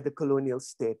blocked by the colonial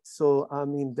state. So, I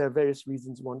mean, there are various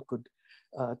reasons one could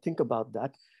think about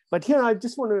that. But here I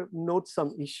just want to note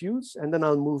some issues, and then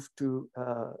I'll move to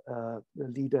the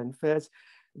leader and affairs.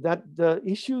 That the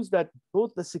issues that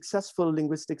both the successful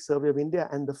Linguistic Survey of India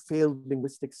and the failed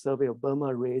Linguistic Survey of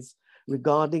Burma raise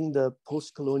regarding the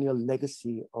post-colonial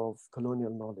legacy of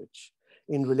colonial knowledge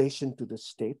in relation to the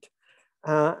state.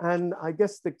 And I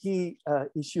guess the key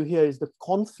issue here is the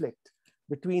conflict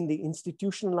between the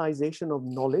institutionalization of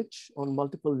knowledge on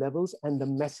multiple levels and the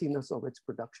messiness of its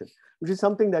production, which is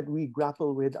something that we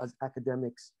grapple with as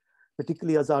academics,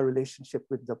 particularly as our relationship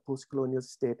with the post-colonial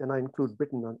state, and I include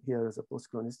Britain here as a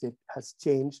post-colonial state, has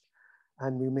changed,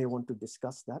 and we may want to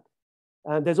discuss that.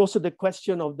 And there's also the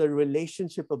question of the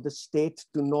relationship of the state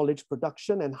to knowledge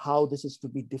production and how this is to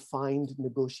be defined,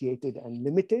 negotiated, and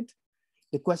limited.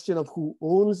 The question of who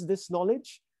owns this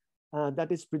knowledge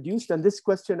that is produced. And this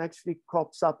question actually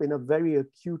crops up in a very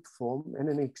acute form and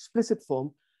an explicit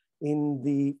form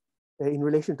in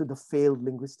relation to the failed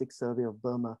Linguistic Survey of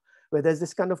Burma, where there's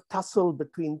this kind of tussle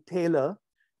between Taylor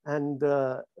and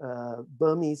the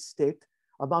Burmese state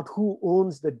about who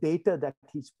owns the data that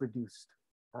he's produced.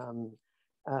 And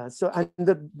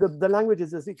the language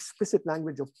is this explicit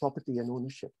language of property and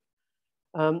ownership.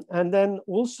 And then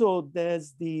also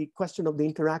there's the question of the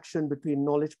interaction between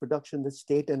knowledge production, the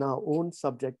state, and our own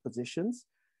subject positions,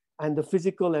 and the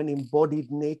physical and embodied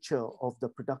nature of the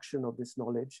production of this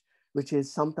knowledge, which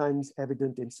is sometimes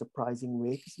evident in surprising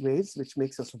ways, which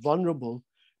makes us vulnerable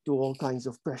to all kinds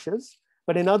of pressures.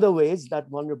 But in other ways, that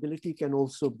vulnerability can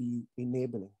also be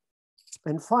enabling.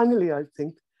 And finally, I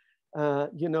think, the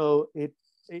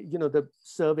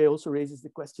survey also raises the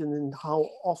question in how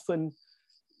often,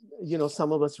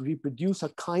 some of us reproduce a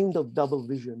kind of double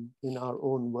vision in our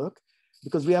own work,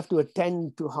 because we have to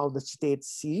attend to how the state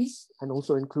sees, and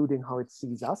also including how it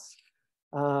sees us,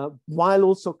 while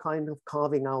also kind of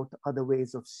carving out other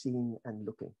ways of seeing and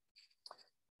looking.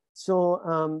 So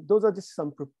those are just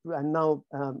some, and now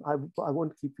I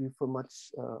won't keep you for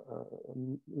much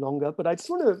longer, but I just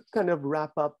want to kind of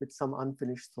wrap up with some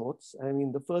unfinished thoughts. I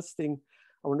mean, the first thing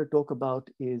I want to talk about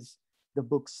is the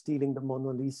book Stealing the Mona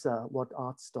Lisa, What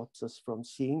Art Stops Us from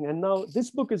Seeing. And now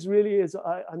this book is really,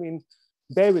 I mean,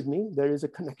 bear with me, there is a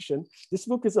connection. This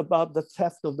book is about the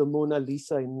theft of the Mona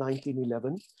Lisa in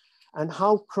 1911 and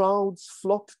how crowds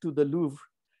flocked to the Louvre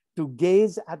to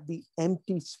gaze at the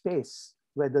empty space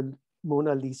where the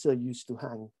Mona Lisa used to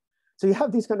hang. So you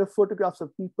have these kind of photographs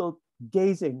of people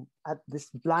gazing at this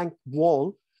blank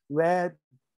wall where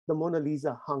the Mona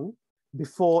Lisa hung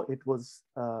before it was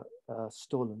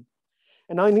stolen.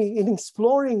 And in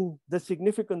exploring the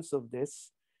significance of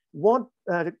this, what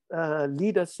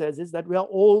Leader says is that we are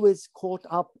always caught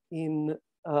up in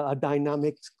a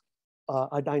dynamic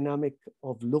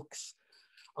of looks.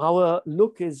 Our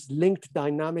look is linked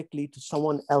dynamically to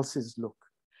someone else's look.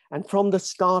 And from the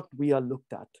start, we are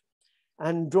looked at.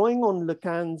 And drawing on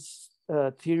Lacan's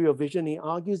theory of vision, he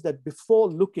argues that before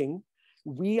looking,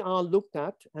 we are looked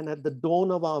at, and at the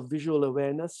dawn of our visual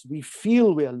awareness, we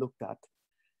feel we are looked at,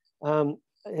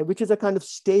 which is a kind of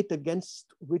state against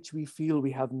which we feel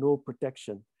we have no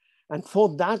protection. And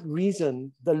for that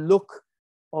reason, the look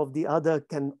of the other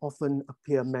can often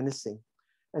appear menacing.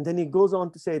 And then he goes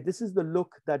on to say, this is the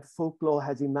look that folklore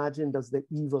has imagined as the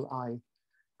evil eye.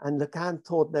 And Lacan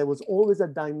thought there was always a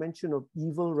dimension of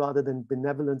evil rather than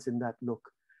benevolence in that look.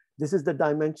 This is the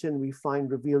dimension we find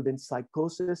revealed in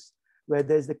psychosis, where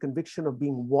there's the conviction of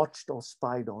being watched or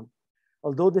spied on.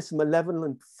 Although this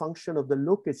malevolent function of the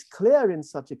look is clear in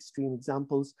such extreme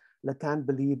examples, Lacan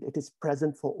believed it is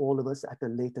present for all of us at a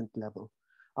latent level.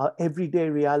 Our everyday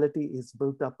reality is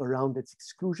built up around its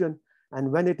exclusion,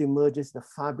 and when it emerges, the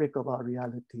fabric of our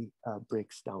reality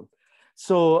breaks down.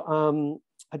 So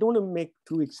I don't want to make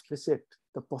too explicit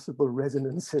the possible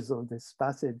resonances of this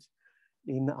passage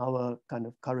in our kind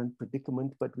of current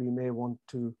predicament, but we may want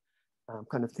to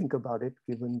kind of think about it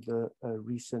given the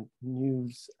recent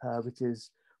news, which is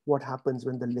what happens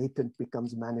when the latent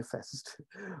becomes manifest?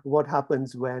 What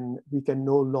happens when we can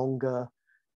no longer,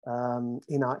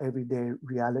 in our everyday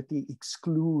reality,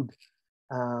 exclude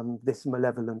this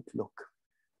malevolent look?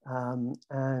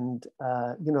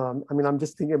 You know, I mean, I'm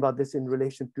just thinking about this in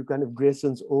relation to kind of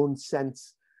Grierson's own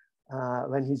sense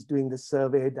when he's doing the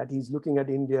survey that he's looking at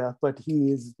India, but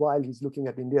he is, while he's looking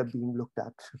at India, being looked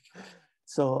at.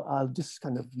 So I'll just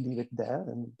kind of leave it there,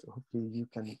 and hopefully you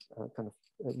can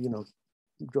you know,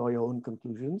 draw your own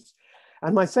conclusions.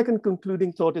 And my second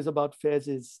concluding thought is about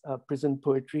Fairs's prison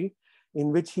poetry,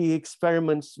 in which he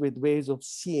experiments with ways of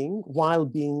seeing while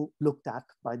being looked at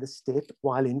by the state,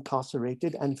 while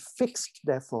incarcerated and fixed,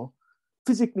 therefore,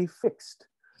 physically fixed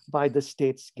by the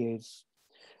state's gaze,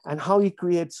 and how he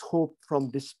creates hope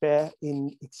from despair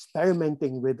in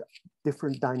experimenting with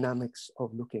different dynamics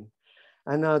of looking.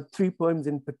 And 3 poems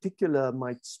in particular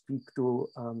might speak to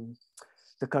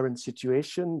the current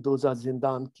situation. Those are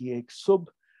Zindan Ki Ek Subh,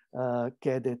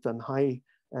 Qaid-e-Tanhai,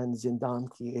 and Zindan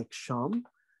Ki Ek Sham.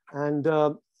 And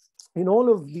in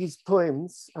all of these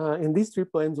poems, in these 3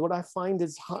 poems, what I find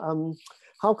is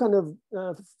how kind of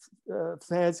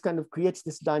Fairs kind of creates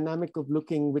this dynamic of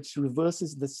looking which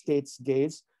reverses the state's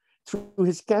gaze through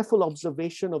his careful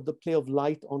observation of the play of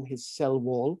light on his cell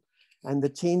wall and the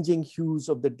changing hues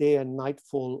of the day and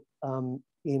nightfall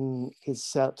in his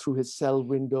cell, through his cell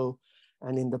window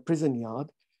and in the prison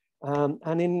yard.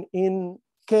 And in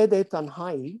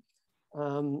Qaid-e-Tanhai,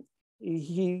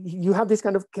 you have this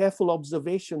kind of careful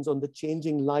observations on the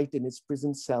changing light in his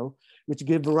prison cell, which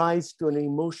give rise to an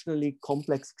emotionally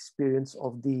complex experience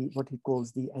of the, what he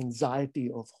calls the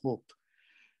anxiety of hope.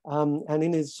 And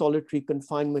in his solitary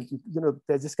confinement, you know,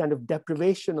 there's this kind of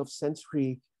deprivation of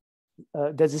sensory,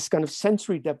 there's this kind of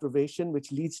sensory deprivation,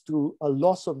 which leads to a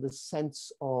loss of the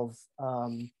sense of,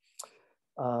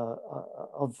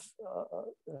 a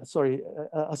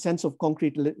sense of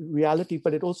concrete reality,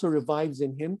 but it also revives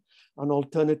in him an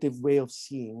alternative way of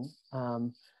seeing,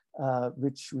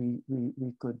 which we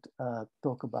could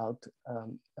talk about,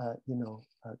 you know,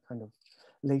 kind of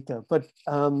later. But,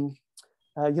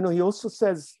 you know, he also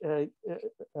says, I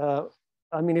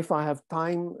mean, if I have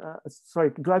time,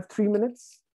 sorry, do I have 3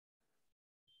 minutes?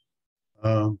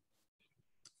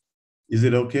 Is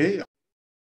it okay?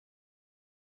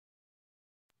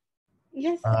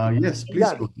 Yes. Yes, please.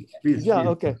 Yeah, please. Yeah,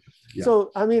 okay. Yeah.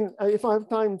 So, I mean, if I have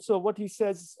time, so what he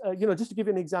says, you know, just to give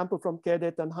you an example from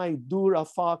Qaid-e-Tanhai, dur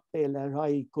afaq pe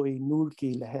lehrai koi noor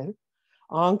ki leher,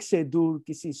 aankh se dur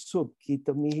kisi subh ki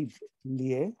tamid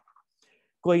liye,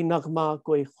 koi naghma,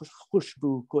 koi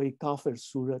khushbu, koi kafir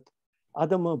surat,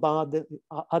 adam abad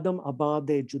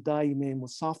judai mein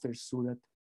musafir surat,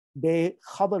 be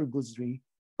khabar guzri,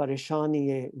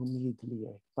 pareshani-e umeed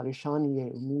liye,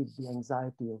 pareshani-e umeed, the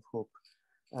anxiety of hope.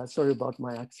 Sorry about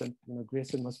my accent.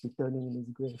 Grierson must be turning in his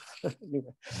grave.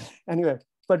 anyway,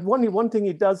 but one thing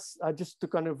he does, just to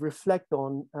kind of reflect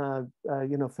on,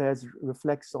 Fairs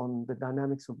reflects on the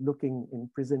dynamics of looking in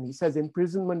prison. He says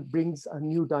imprisonment brings a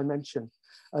new dimension,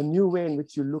 a new way in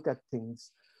which you look at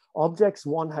things. Objects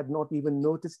one had not even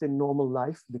noticed in normal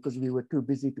life because we were too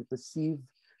busy to perceive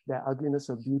their ugliness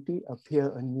or beauty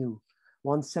appear anew.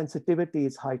 One's sensitivity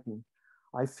is heightened.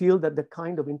 I feel that the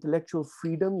kind of intellectual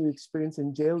freedom you experience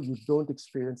in jail, you don't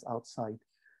experience outside.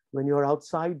 When you're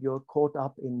outside, you're caught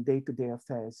up in day-to-day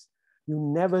affairs. You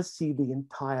never see the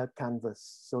entire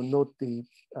canvas. So note the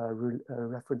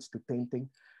reference to painting.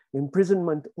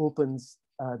 Imprisonment opens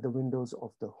the windows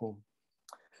of the home.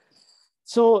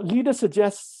 So Leader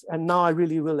suggests, and now I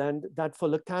really will end, that for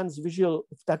Lacan,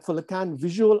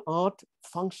 visual art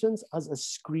functions as a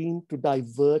screen to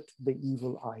divert the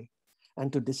evil eye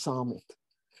and to disarm it.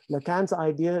 Lacan's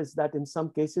idea is that in some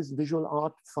cases, visual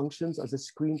art functions as a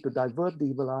screen to divert the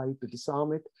evil eye, to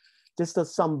disarm it, just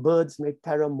as some birds make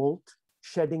terror molt,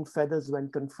 shedding feathers when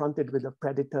confronted with a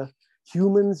predator.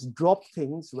 Humans drop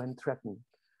things when threatened.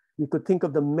 We could think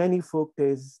of the many folk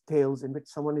tales in which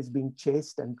someone is being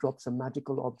chased and drops a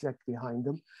magical object behind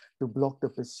them to block the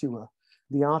pursuer.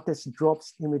 The artist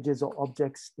drops images or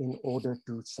objects in order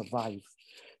to survive.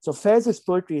 So Fairs'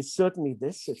 poetry is certainly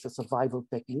this, it's a survival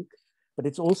technique, but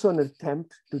it's also an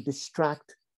attempt to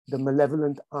distract the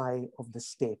malevolent eye of the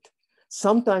state.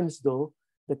 Sometimes though,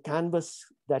 the canvas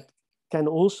that can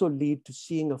also lead to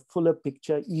seeing a fuller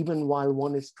picture even while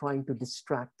one is trying to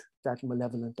distract that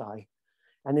malevolent eye.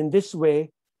 And in this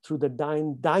way, through the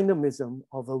dynamism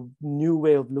of a new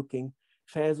way of looking,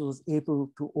 Fairs was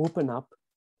able to open up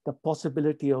the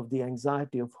possibility of the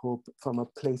anxiety of hope from a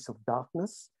place of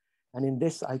darkness. And in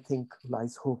this, I think,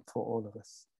 lies hope for all of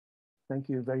us. Thank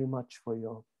you very much for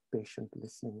your patient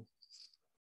listening.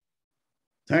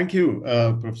 Thank you,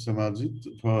 Professor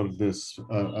Majeed, for this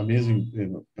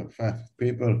amazing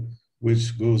paper,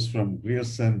 which goes from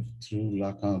Grierson through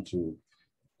Lacan to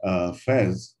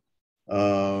Fairs.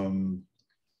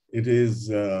 It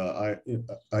is, I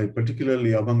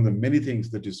particularly, among the many things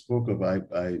that you spoke of,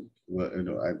 I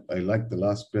like the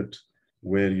last bit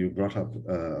where you brought up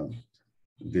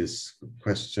this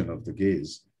question of the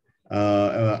gaze,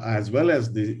 as well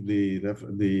as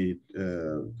the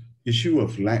issue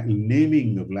of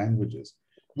naming of languages,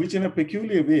 which in a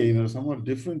peculiar way, in a somewhat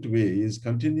different way,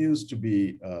 continues to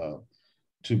be an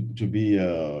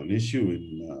issue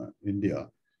in India.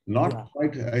 Not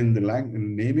quite in the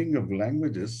naming of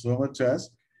languages so much as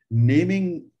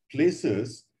naming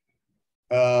places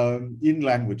in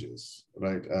languages,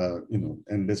 right?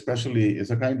 And especially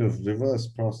it's a kind of reverse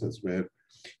process where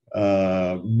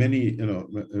in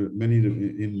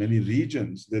many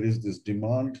regions there is this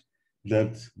demand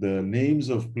that the names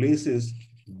of places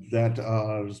that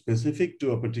are specific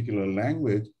to a particular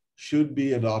language should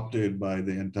be adopted by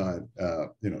the entire,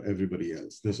 everybody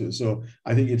else. So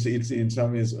I think it's in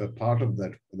some ways a part of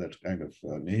that kind of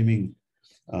naming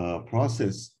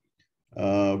process,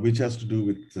 which has to do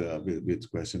with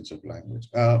questions of language.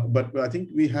 But I think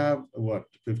we have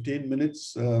 15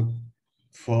 minutes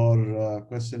for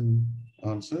question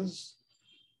answers.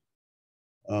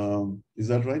 Is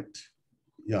that right?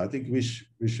 Yeah, I think we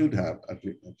should have at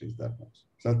least that much.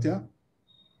 Satya?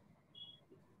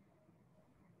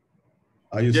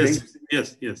 Are you saying?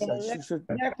 Yes.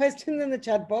 There are questions in the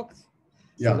chat box.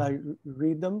 Yeah. Should I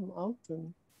read them out?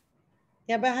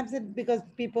 Yeah, perhaps because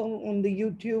people on the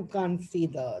YouTube can't see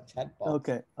the chat box.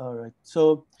 Okay, all right.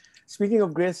 So speaking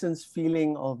of Grierson's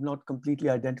feeling of not completely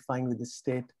identifying with the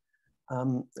state,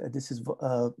 this is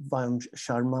Vayam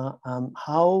Sharma.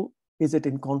 How is it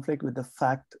in conflict with the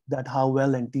fact that how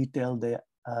well and detailed the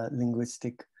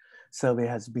linguistic survey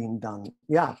has been done?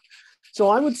 Yeah. So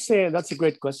I would say that's a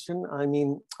great question. I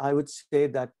mean, I would say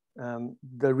that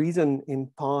the reason in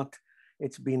part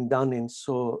it's been done in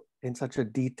such a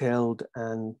detailed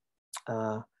and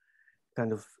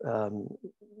kind of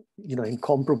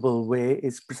incomparable way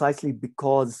is precisely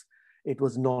because it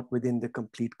was not within the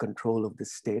complete control of the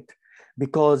state,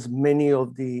 because many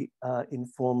of the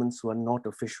informants were not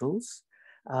officials.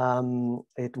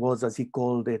 It was, as he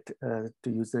called it, to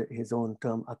use his own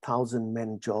term, a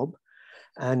 1,000-men job.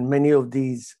 And many of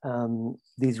these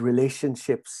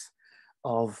relationships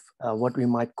of what we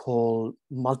might call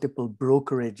multiple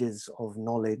brokerages of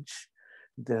knowledge,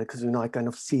 because I kind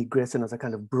of see Grierson as a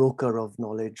kind of broker of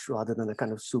knowledge rather than a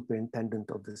kind of superintendent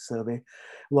of the survey,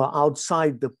 were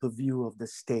outside the purview of the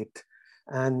state.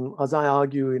 And as I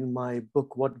argue in my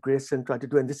book, what Grierson tried to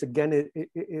do, and this again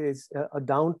is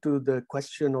down to the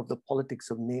question of the politics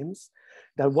of names,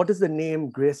 that what does the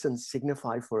name Grierson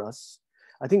signify for us?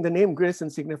 I think the name Grierson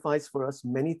signifies for us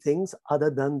many things other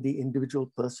than the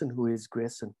individual person who is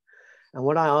Grierson. And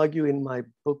what I argue in my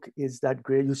book is that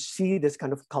you see this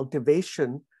kind of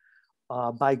cultivation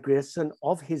by Grierson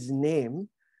of his name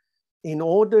in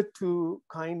order to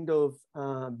kind of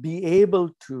be able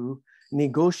to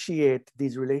negotiate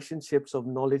these relationships of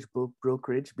knowledge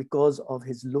brokerage because of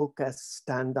his locus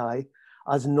standi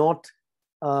as not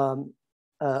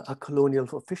a colonial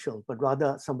official, but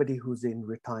rather somebody who's in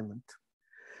retirement.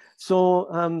 So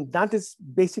that is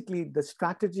basically the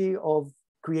strategy of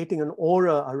creating an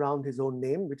aura around his own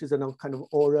name, which is a kind of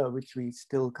aura which we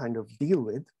still kind of deal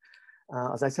with.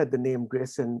 As I said, the name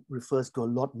Grierson refers to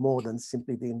a lot more than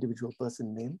simply the individual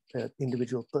person name,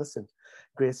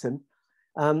 Grierson,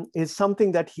 is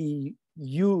something that he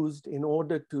used in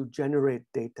order to generate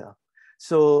data.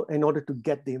 So in order to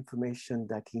get the information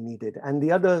that he needed. And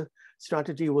the other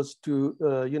strategy was to,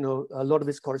 a lot of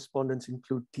his correspondence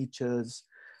include teachers,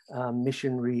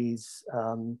 missionaries,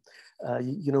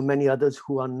 many others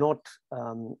who are not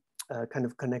kind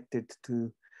of connected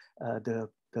to the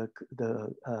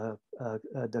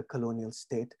colonial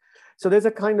state. So there's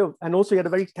a kind of, and also he had a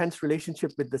very tense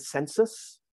relationship with the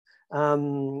census,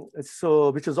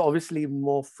 which was obviously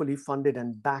more fully funded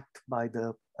and backed by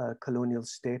the colonial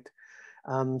state.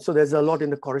 So there's a lot in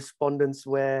the correspondence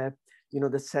where,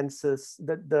 the census,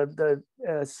 the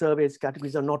survey's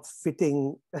categories are not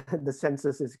fitting the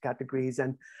census's categories,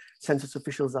 and census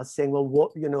officials are saying, well,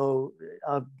 what,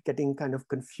 are getting kind of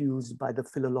confused by the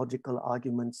philological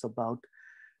arguments about,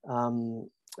 in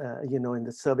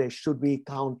the survey, should we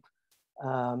count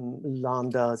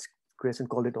Landa, as Grierson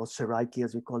called it, or Saraiki,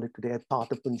 as we call it today,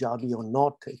 part of Punjabi or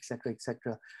not, etc.,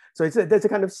 etc. So there's a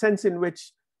kind of sense in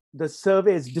which the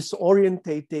survey is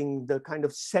disorientating the kind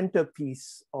of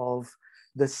centerpiece of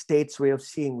the state's way of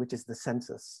seeing, which is the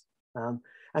census.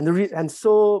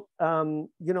 So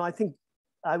I think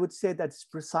I would say that's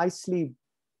precisely,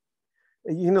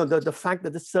 the fact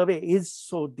that the survey is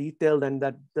so detailed and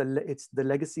that the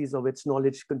legacies of its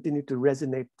knowledge continue to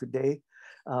resonate today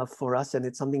for us, and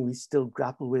it's something we still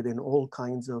grapple with in all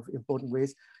kinds of important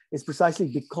ways, is precisely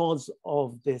because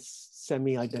of this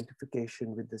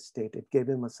semi-identification with the state. It gave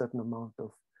him a certain amount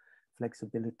of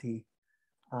flexibility,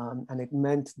 and it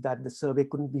meant that the survey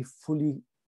couldn't be fully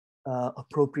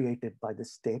appropriated by the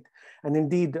state. And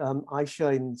indeed,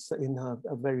 Aisha, in her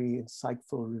a very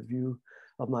insightful review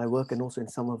of my work, and also in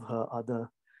some of her other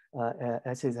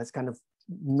essays, has kind of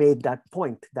made that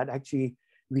point, that actually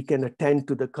we can attend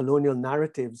to the colonial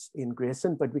narratives in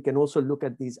Grierson, but we can also look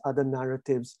at these other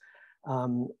narratives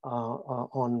on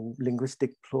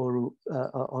linguistic plural,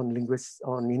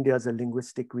 on India as a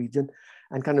linguistic region,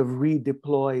 and kind of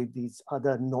redeploy these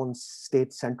other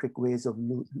non-state-centric ways of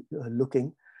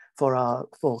looking for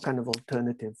kind of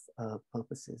alternative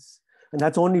purposes. And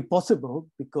that's only possible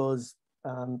because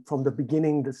from the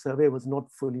beginning, the survey was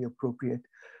not fully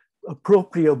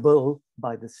appropriable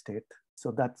by the state.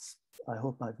 So that's, I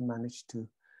hope I've managed to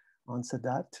answer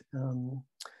that.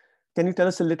 Can you tell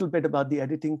us a little bit about the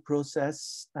editing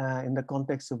process in the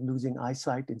context of losing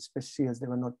eyesight, especially as they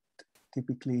were not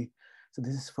typically, so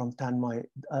this is from Tanmay,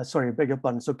 sorry, beg your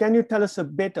pardon. So can you tell us a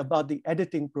bit about the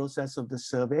editing process of the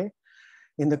survey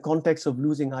in the context of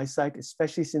losing eyesight,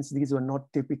 especially since these were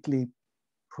not typically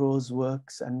prose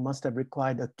works and must have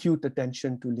required acute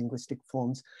attention to linguistic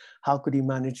forms? How could he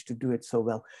manage to do it so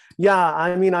well? Yeah,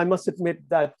 I mean, I must admit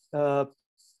that, I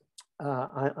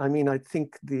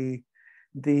think the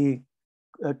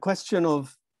question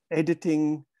of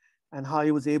editing and how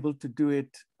he was able to do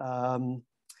it,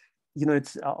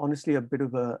 it's honestly a bit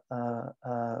of a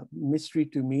mystery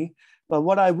to me. But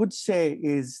what I would say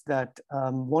is that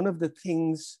one of the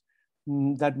things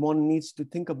that one needs to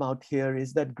think about here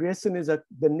is that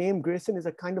the name Grierson is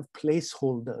a kind of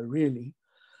placeholder, really,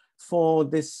 for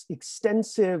this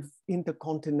extensive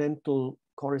intercontinental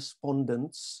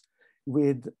correspondence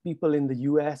with people in the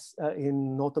US,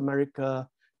 in North America,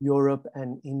 Europe,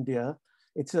 and India.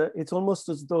 It's almost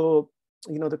as though,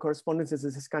 the correspondence is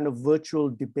this kind of virtual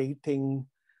debating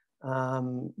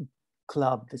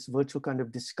club, this virtual kind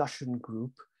of discussion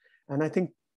group. And I think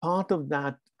part of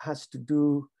that has to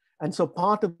do, and so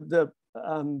part of the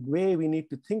way we need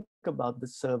to think about the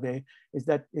survey is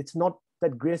that it's not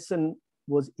that Grierson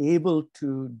was able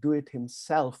to do it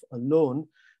himself alone,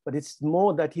 but it's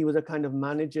more that he was a kind of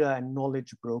manager and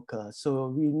knowledge broker. So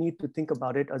we need to think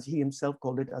about it, as he himself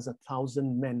called it, as a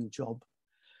 1,000-men job.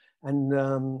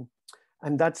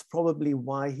 And that's probably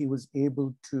why he was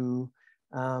able to,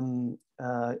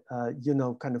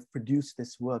 kind of produce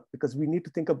this work, because we need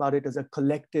to think about it as a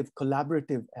collective,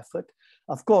 collaborative effort,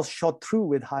 of course, shot through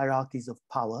with hierarchies of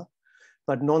power,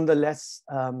 but nonetheless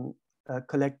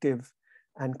collective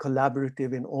and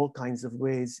collaborative in all kinds of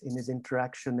ways in his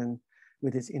interaction and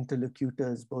with his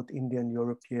interlocutors, both Indian,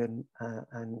 European,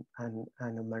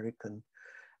 and American.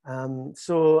 I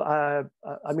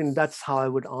mean, that's how I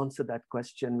would answer that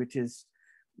question, which is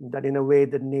that in a way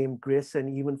the name Grierson,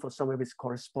 even for some of his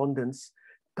correspondence,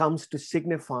 comes to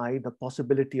signify the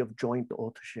possibility of joint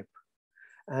authorship.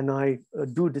 And I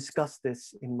do discuss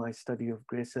this in my study of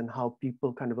Grierson, how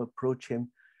people kind of approach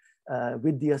him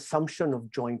with the assumption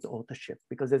of joint authorship,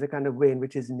 because there's a kind of way in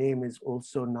which his name is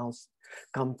also now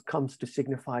comes to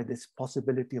signify this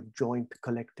possibility of joint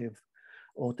collective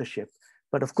authorship.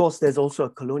 But of course, there's also a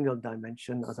colonial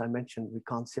dimension. As I mentioned, we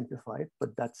can't simplify it,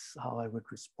 but that's how I would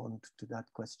respond to that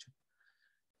question.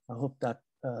 I hope that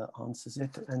answers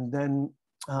it. And then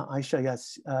Aisha,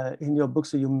 yes, in your book,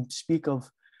 so you speak of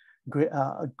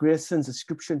Grierson's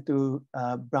ascription to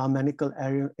Brahmanical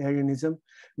Aryanism.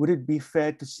 Would it be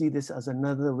fair to see this as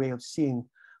another way of seeing,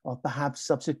 or perhaps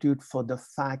substitute for the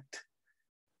fact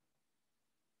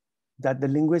that the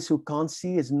linguist who can't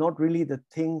see is not really the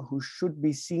thing who should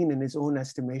be seen in his own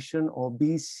estimation or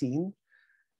be seen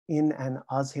in and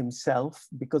as himself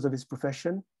because of his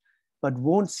profession, but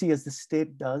won't see as the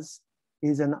state does,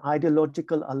 is an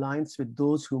ideological alliance with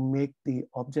those who make the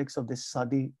objects of this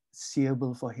study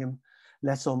seeable for him,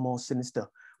 less or more sinister?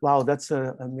 Wow, that's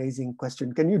an amazing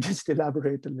question. Can you just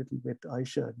elaborate a little bit,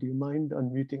 Aisha? Do you mind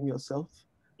unmuting yourself?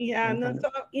 Yeah, no, so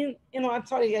I'm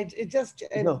sorry, it just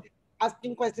No.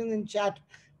 asking questions in chat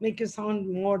make you sound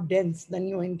more dense than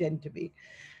you intend to be.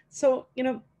 So,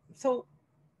 so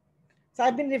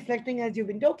I've been reflecting as you've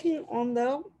been talking on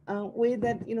the way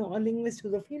that, a linguist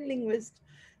who's a field linguist,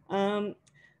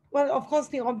 well, of course,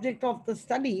 the object of the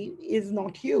study is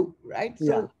not you, right? Yeah.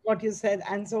 So what you said,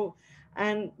 and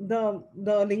the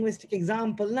linguistic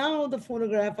example, now the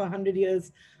phonograph 100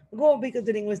 years ago, because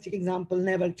the linguistic example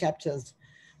never captures.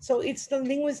 So it's the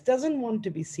linguist doesn't want to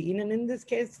be seen, and in this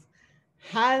case,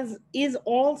 is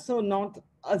also not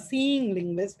a seeing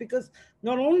linguist, because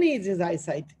not only is his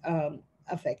eyesight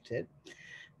affected,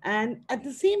 and at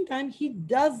the same time, he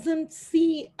doesn't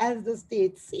see as the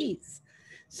state sees.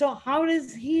 So how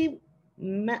does he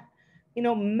map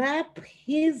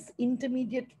his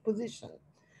intermediate position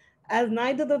as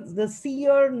neither the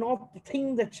seer nor the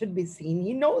thing that should be seen?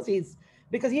 He knows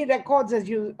because he records, as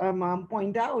you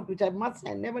point out, which I must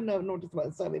say I never noticed about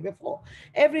the survey before,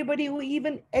 everybody who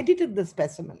even edited the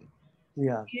specimen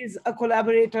is a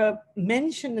collaborator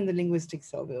mentioned in the Linguistic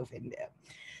Survey of India.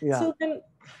 Yeah. So then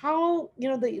how,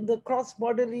 the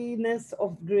cross-borderliness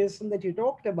of Grierson that you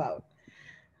talked about,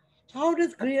 how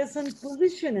does Grierson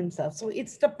position himself? So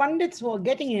it's the pundits who are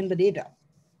getting him the data.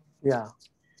 Yeah.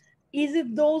 Is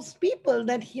it those people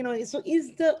that, so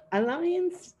is the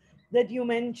alliance that you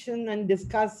mention and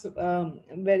discuss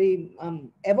very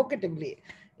evocatively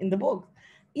in the book,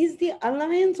 is the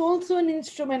alliance also an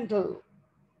instrumental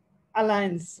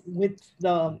alliance with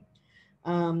the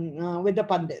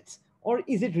pundits, or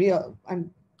is it real?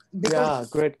 Yeah,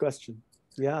 great question.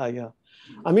 Yeah.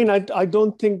 I mean, I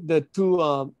don't think the two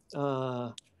are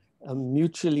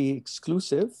mutually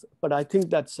exclusive, but I think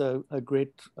that's a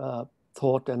great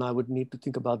thought, and I would need to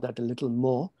think about that a little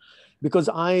more, because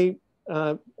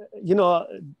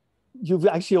you've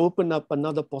actually opened up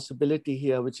another possibility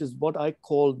here, which is what I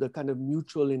call the kind of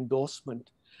mutual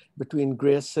endorsement between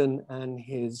Grierson and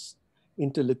his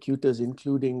interlocutors,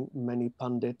 including many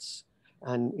pundits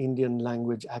and Indian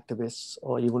language activists,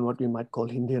 or even what we might call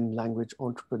Indian language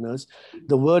entrepreneurs.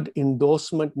 The word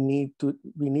endorsement we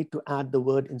need to add the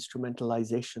word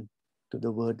instrumentalization to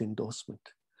the word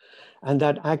endorsement. And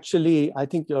that actually, I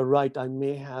think you're right, I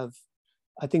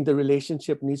think the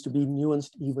relationship needs to be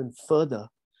nuanced even further,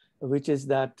 which is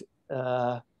that,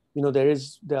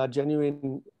 there's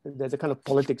a kind of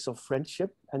politics of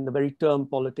friendship, and the very term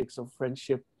politics of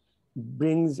friendship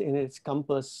brings in its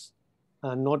compass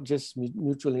not just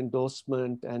mutual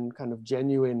endorsement and kind of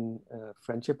genuine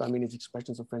friendship. I mean, it's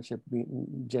expressions of friendship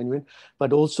being genuine,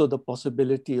 but also the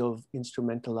possibility of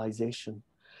instrumentalization.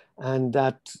 And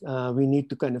that we need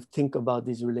to kind of think about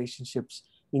these relationships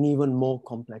in even more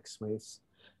complex ways,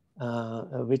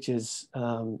 which is,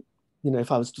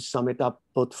 if I was to sum it up,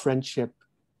 both friendship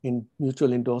in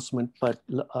mutual endorsement, but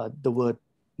the word,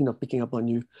 picking up on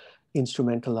you,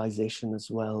 instrumentalization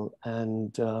as well.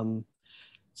 And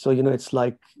so, it's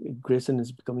like Grierson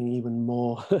is becoming even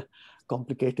more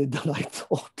complicated than I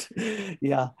thought.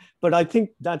 Yeah, but I think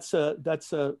that's a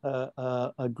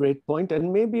great point.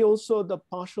 And maybe also the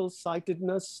partial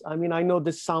sightedness. I mean, I know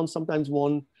this sounds, sometimes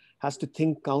one has to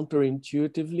think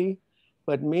counterintuitively,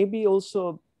 but maybe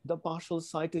also the partial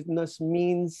sightedness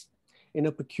means in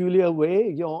a peculiar way.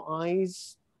 Your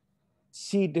eyes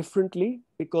see differently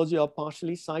because you're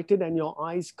partially sighted, and your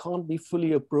eyes can't be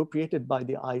fully appropriated by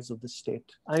the eyes of the state.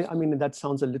 I mean, that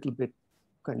sounds a little bit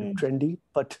kind of trendy,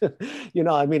 but you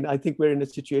know, I mean, I think we're in a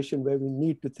situation where we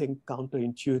need to think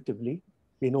counterintuitively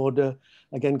in order,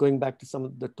 again, going back to some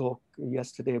of the talk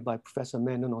yesterday by Professor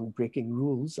Menon on breaking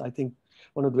rules. I think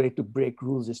one of the ways to break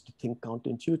rules is to think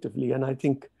counterintuitively. And I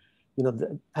think, you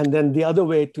know, and then the other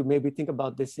way to maybe think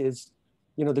about this is,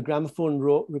 you know, the gramophone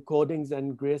recordings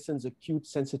and Grierson's acute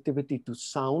sensitivity to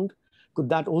sound. Could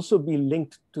that also be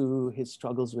linked to his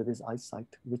struggles with his eyesight,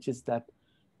 which is that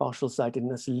partial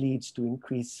sightedness leads to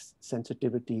increased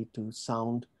sensitivity to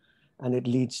sound, and it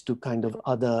leads to kind of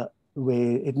other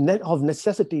way, of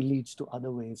necessity leads to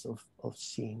other ways of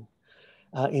seeing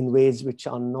in ways which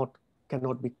are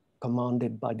cannot be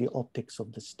commanded by the optics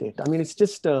of the state. I mean, it's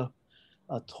just a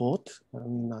thought. I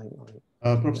mean,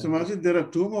 Professor Majeed, there are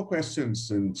two more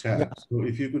questions in chat. Yeah. So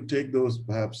if you could take those,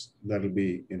 perhaps that'll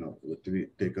be, you know, to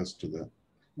take us to the...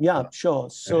 Yeah, sure.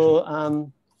 So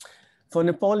for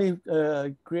Nepali,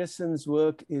 Grierson's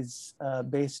work is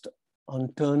based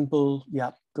on Turnbull.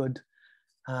 Yeah, good.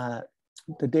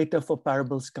 The data for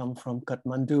parables come from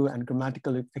Kathmandu, and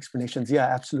grammatical explanations, yeah,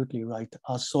 absolutely right,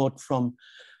 are sought from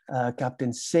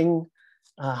Captain Singh.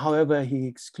 However, he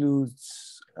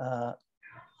excludes,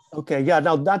 okay, yeah,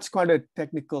 now that's quite a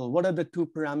technical. What are the two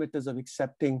parameters of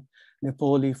accepting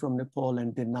Nepali from Nepal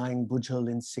and denying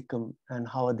Bujhal in Sikkim, and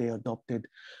how are they adopted?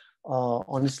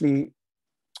 Honestly,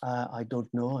 I don't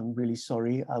know. I'm really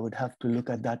sorry. I would have to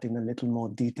look at that in a little more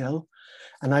detail.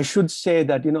 And I should say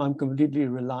that, you know, I'm completely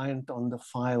reliant on the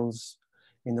files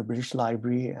in the British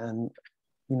Library. And,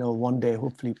 you know, one day,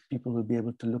 hopefully people will be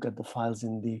able to look at the files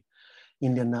in the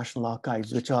Indian National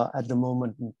Archives, which are at the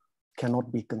moment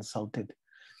cannot be consulted.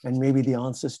 And maybe the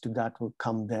answers to that will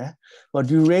come there. But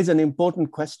you raise an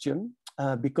important question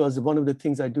because one of the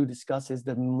things I do discuss is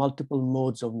the multiple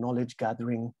modes of knowledge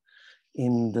gathering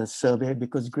in the survey,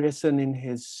 because Grierson in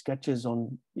his sketches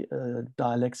on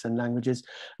dialects and languages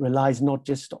relies not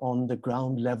just on the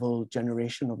ground level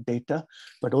generation of data,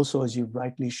 but also, as you've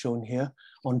rightly shown here,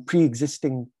 on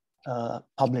pre-existing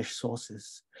published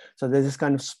sources. So there's this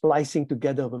kind of splicing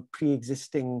together of a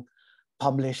pre-existing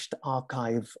published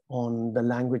archive on the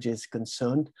languages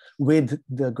concerned with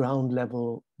the ground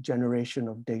level generation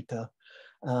of data.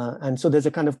 And so there's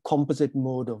a kind of composite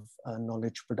mode of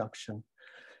knowledge production.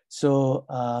 So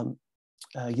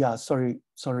yeah, sorry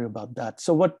about that.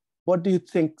 So what do you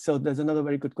think? So there's another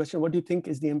very good question. What do you think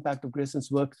is the impact of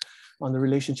Grierson's work on the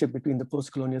relationship between the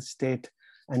post-colonial state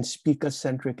and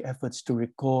speaker-centric efforts to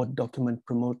record, document,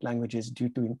 promote languages due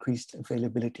to increased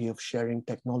availability of sharing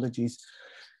technologies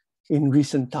in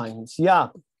recent times? Yeah,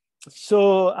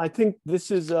 so I think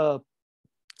this is a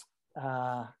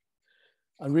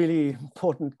really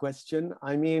important question.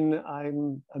 I mean, I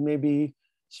may be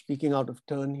speaking out of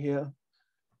turn here,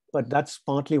 but that's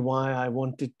partly why I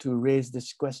wanted to raise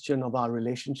this question of our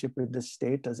relationship with the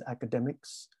state as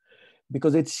academics,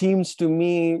 because it seems to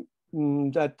me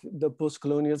that the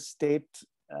post-colonial state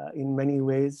in many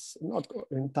ways, not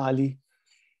entirely,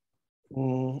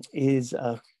 is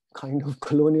a kind of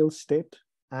colonial state.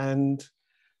 And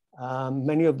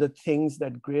many of the things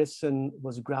that Grierson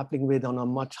was grappling with on a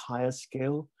much higher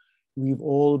scale, we've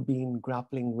all been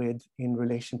grappling with in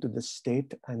relation to the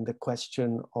state and the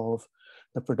question of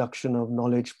the production of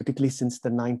knowledge, particularly since the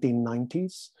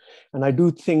 1990s. And I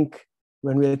do think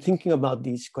when we're thinking about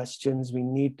these questions, we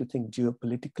need to think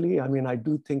geopolitically. I mean, I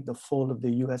do think the fall of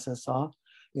the USSR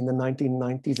in the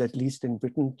 1990s, at least in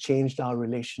Britain, changed our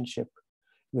relationship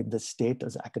with the state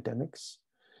as academics.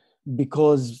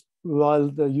 Because while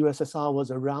the USSR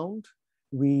was around,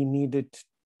 we needed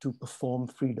to perform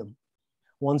freedom.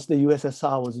 Once the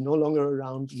USSR was no longer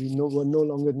around, we were no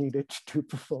longer needed to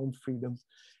perform freedom.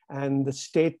 And the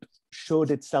state showed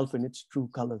itself in its true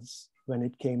colors when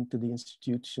it came to the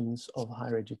institutions of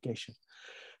higher education.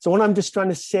 So what I'm just trying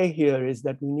to say here is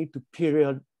that we need to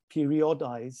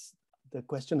periodize the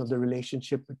question of the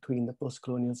relationship between the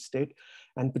post-colonial state.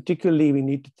 And particularly, we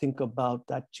need to think about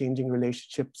that changing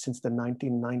relationship since the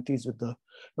 1990s with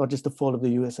not just the fall of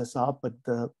the USSR, but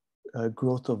the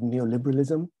growth of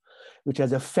neoliberalism, which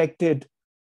has affected,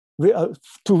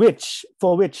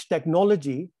 for which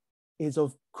technology is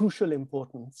of crucial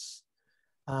importance.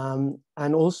 And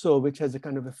also which has a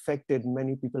kind of affected,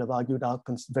 many people have argued, our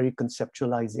very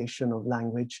conceptualization of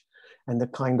language and the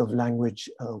kind of language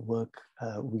work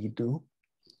we do.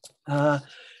 And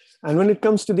when it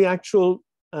comes to the actual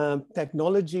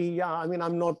technology, yeah, I mean,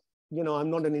 I'm not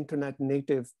an internet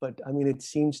native, but I mean, it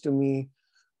seems to me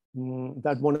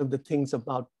that one of the things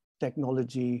about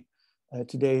technology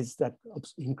today is that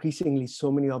increasingly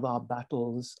so many of our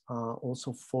battles are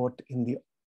also fought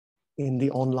in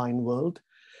the online world,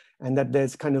 and that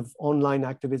there's kind of online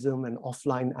activism and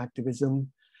offline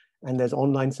activism, and there's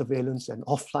online surveillance and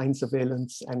offline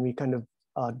surveillance, and we kind of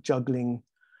are juggling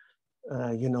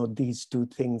these two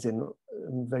things in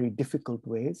very difficult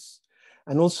ways.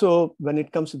 And also, when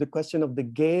it comes to the question of the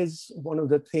gaze, one of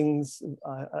the things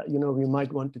we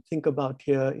might want to think about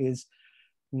here is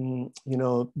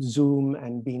Zoom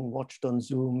and being watched on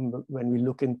Zoom. When we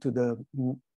look into the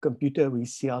computer, we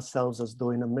see ourselves as though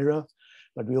in a mirror,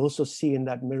 but we also see in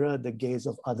that mirror the gaze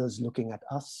of others looking at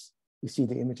us. We see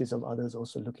the images of others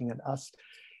also looking at us.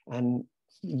 And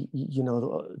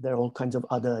there are all kinds of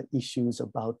other issues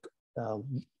about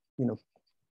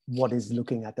what is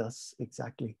looking at us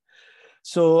exactly.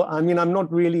 So, I mean, I'm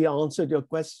not really answered your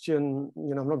question.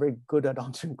 I'm not very good at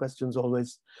answering questions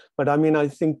always, but I mean, I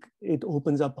think it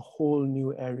opens up a whole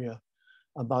new area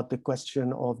about the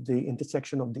question of the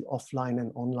intersection of the offline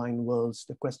and online worlds,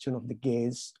 the question of the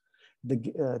gaze,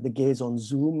 the gaze on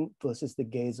Zoom versus the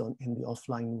gaze in the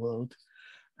offline world,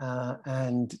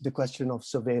 and the question of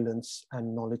surveillance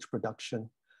and knowledge production,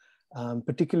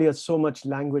 particularly as so much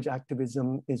language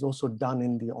activism is also done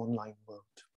in the online world.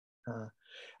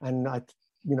 And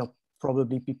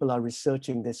probably people are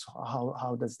researching this.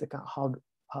 How does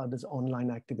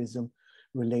online activism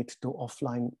relate to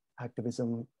offline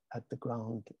activism at the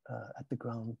ground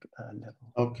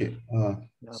level? Okay,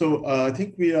 so I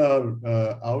think we are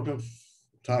out of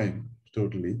time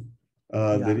totally.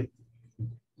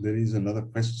 There is another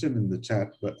question in the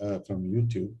chat from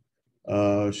YouTube.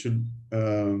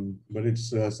 But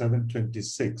it's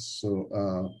 7:26, so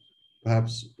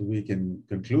perhaps we can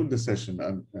conclude the session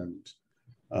and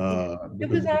it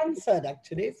was answered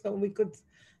actually, so we could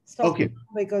stop. Okay.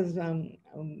 Because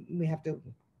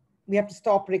we have to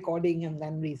stop recording and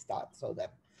then restart, so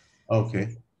that.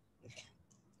 Okay.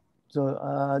 So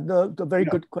the very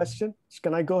good question.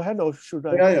 Can I go ahead or should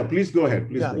I? Yeah, please go ahead.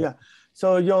 Please go ahead.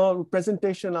 So your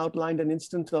presentation outlined an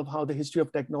instance of how the history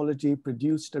of technology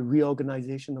produced a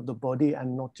reorganization of the body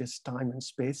and not just time and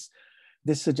space.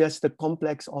 This suggests the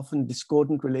complex, often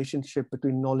discordant relationship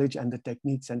between knowledge and the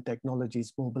techniques and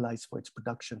technologies mobilized for its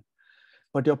production.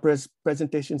 But your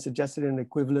presentation suggested an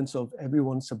equivalence of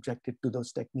everyone subjected to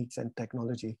those techniques and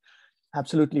technology.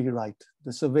 Absolutely right.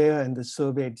 The surveyor and the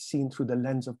surveyed seen through the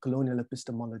lens of colonial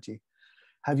epistemology.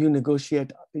 Have you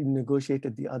negotiated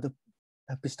the other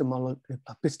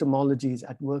epistemologies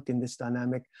at work in this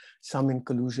dynamic, some in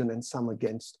collusion and some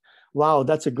against? Wow,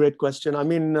 that's a great question. I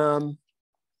mean,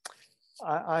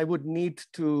 I would need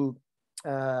to,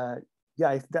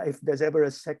 if there's ever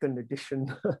a second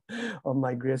edition of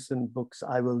my Grierson books,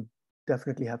 I will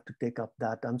definitely have to take up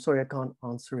that. I'm sorry, I can't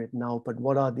answer it now, but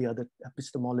what are the other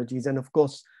epistemologies? And of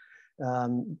course,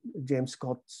 James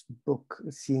Scott's book,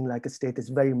 Seeing Like a State, is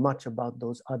very much about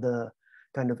those other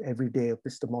kind of everyday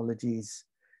epistemologies,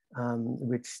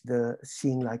 which the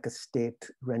seeing like a state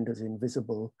renders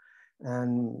invisible.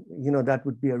 And, that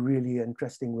would be a really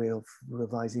interesting way of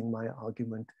revising my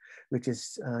argument, which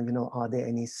is, are there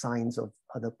any signs of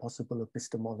other possible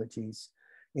epistemologies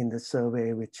in the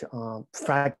survey, which are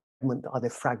there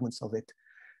fragments of it?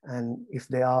 And if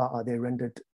they are they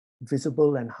rendered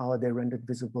visible, and how are they rendered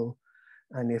visible?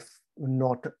 And if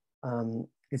not,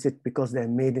 is it because they're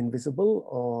made invisible,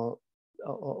 or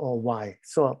why?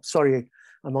 So sorry,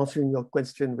 I'm answering your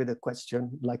question with a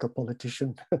question like a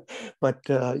politician, but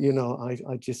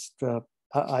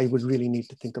I would really need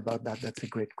to think about that. That's a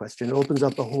great question. It opens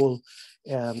up a whole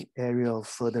area of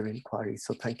further inquiry.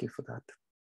 So thank you for that.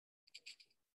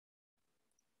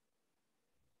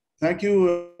 Thank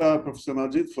you, Professor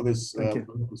Majeed, for this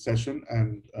session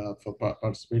and for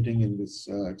participating in this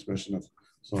expression of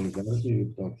solidarity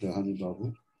with Dr. Hany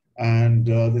Babu. And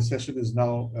the session is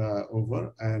now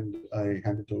over, and I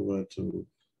hand it over to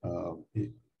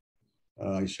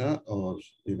Aisha or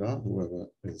Eva, whoever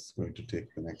is going to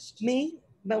take the next. Me,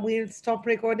 but we'll stop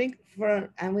recording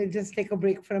and we'll just take a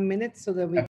break for a minute so that we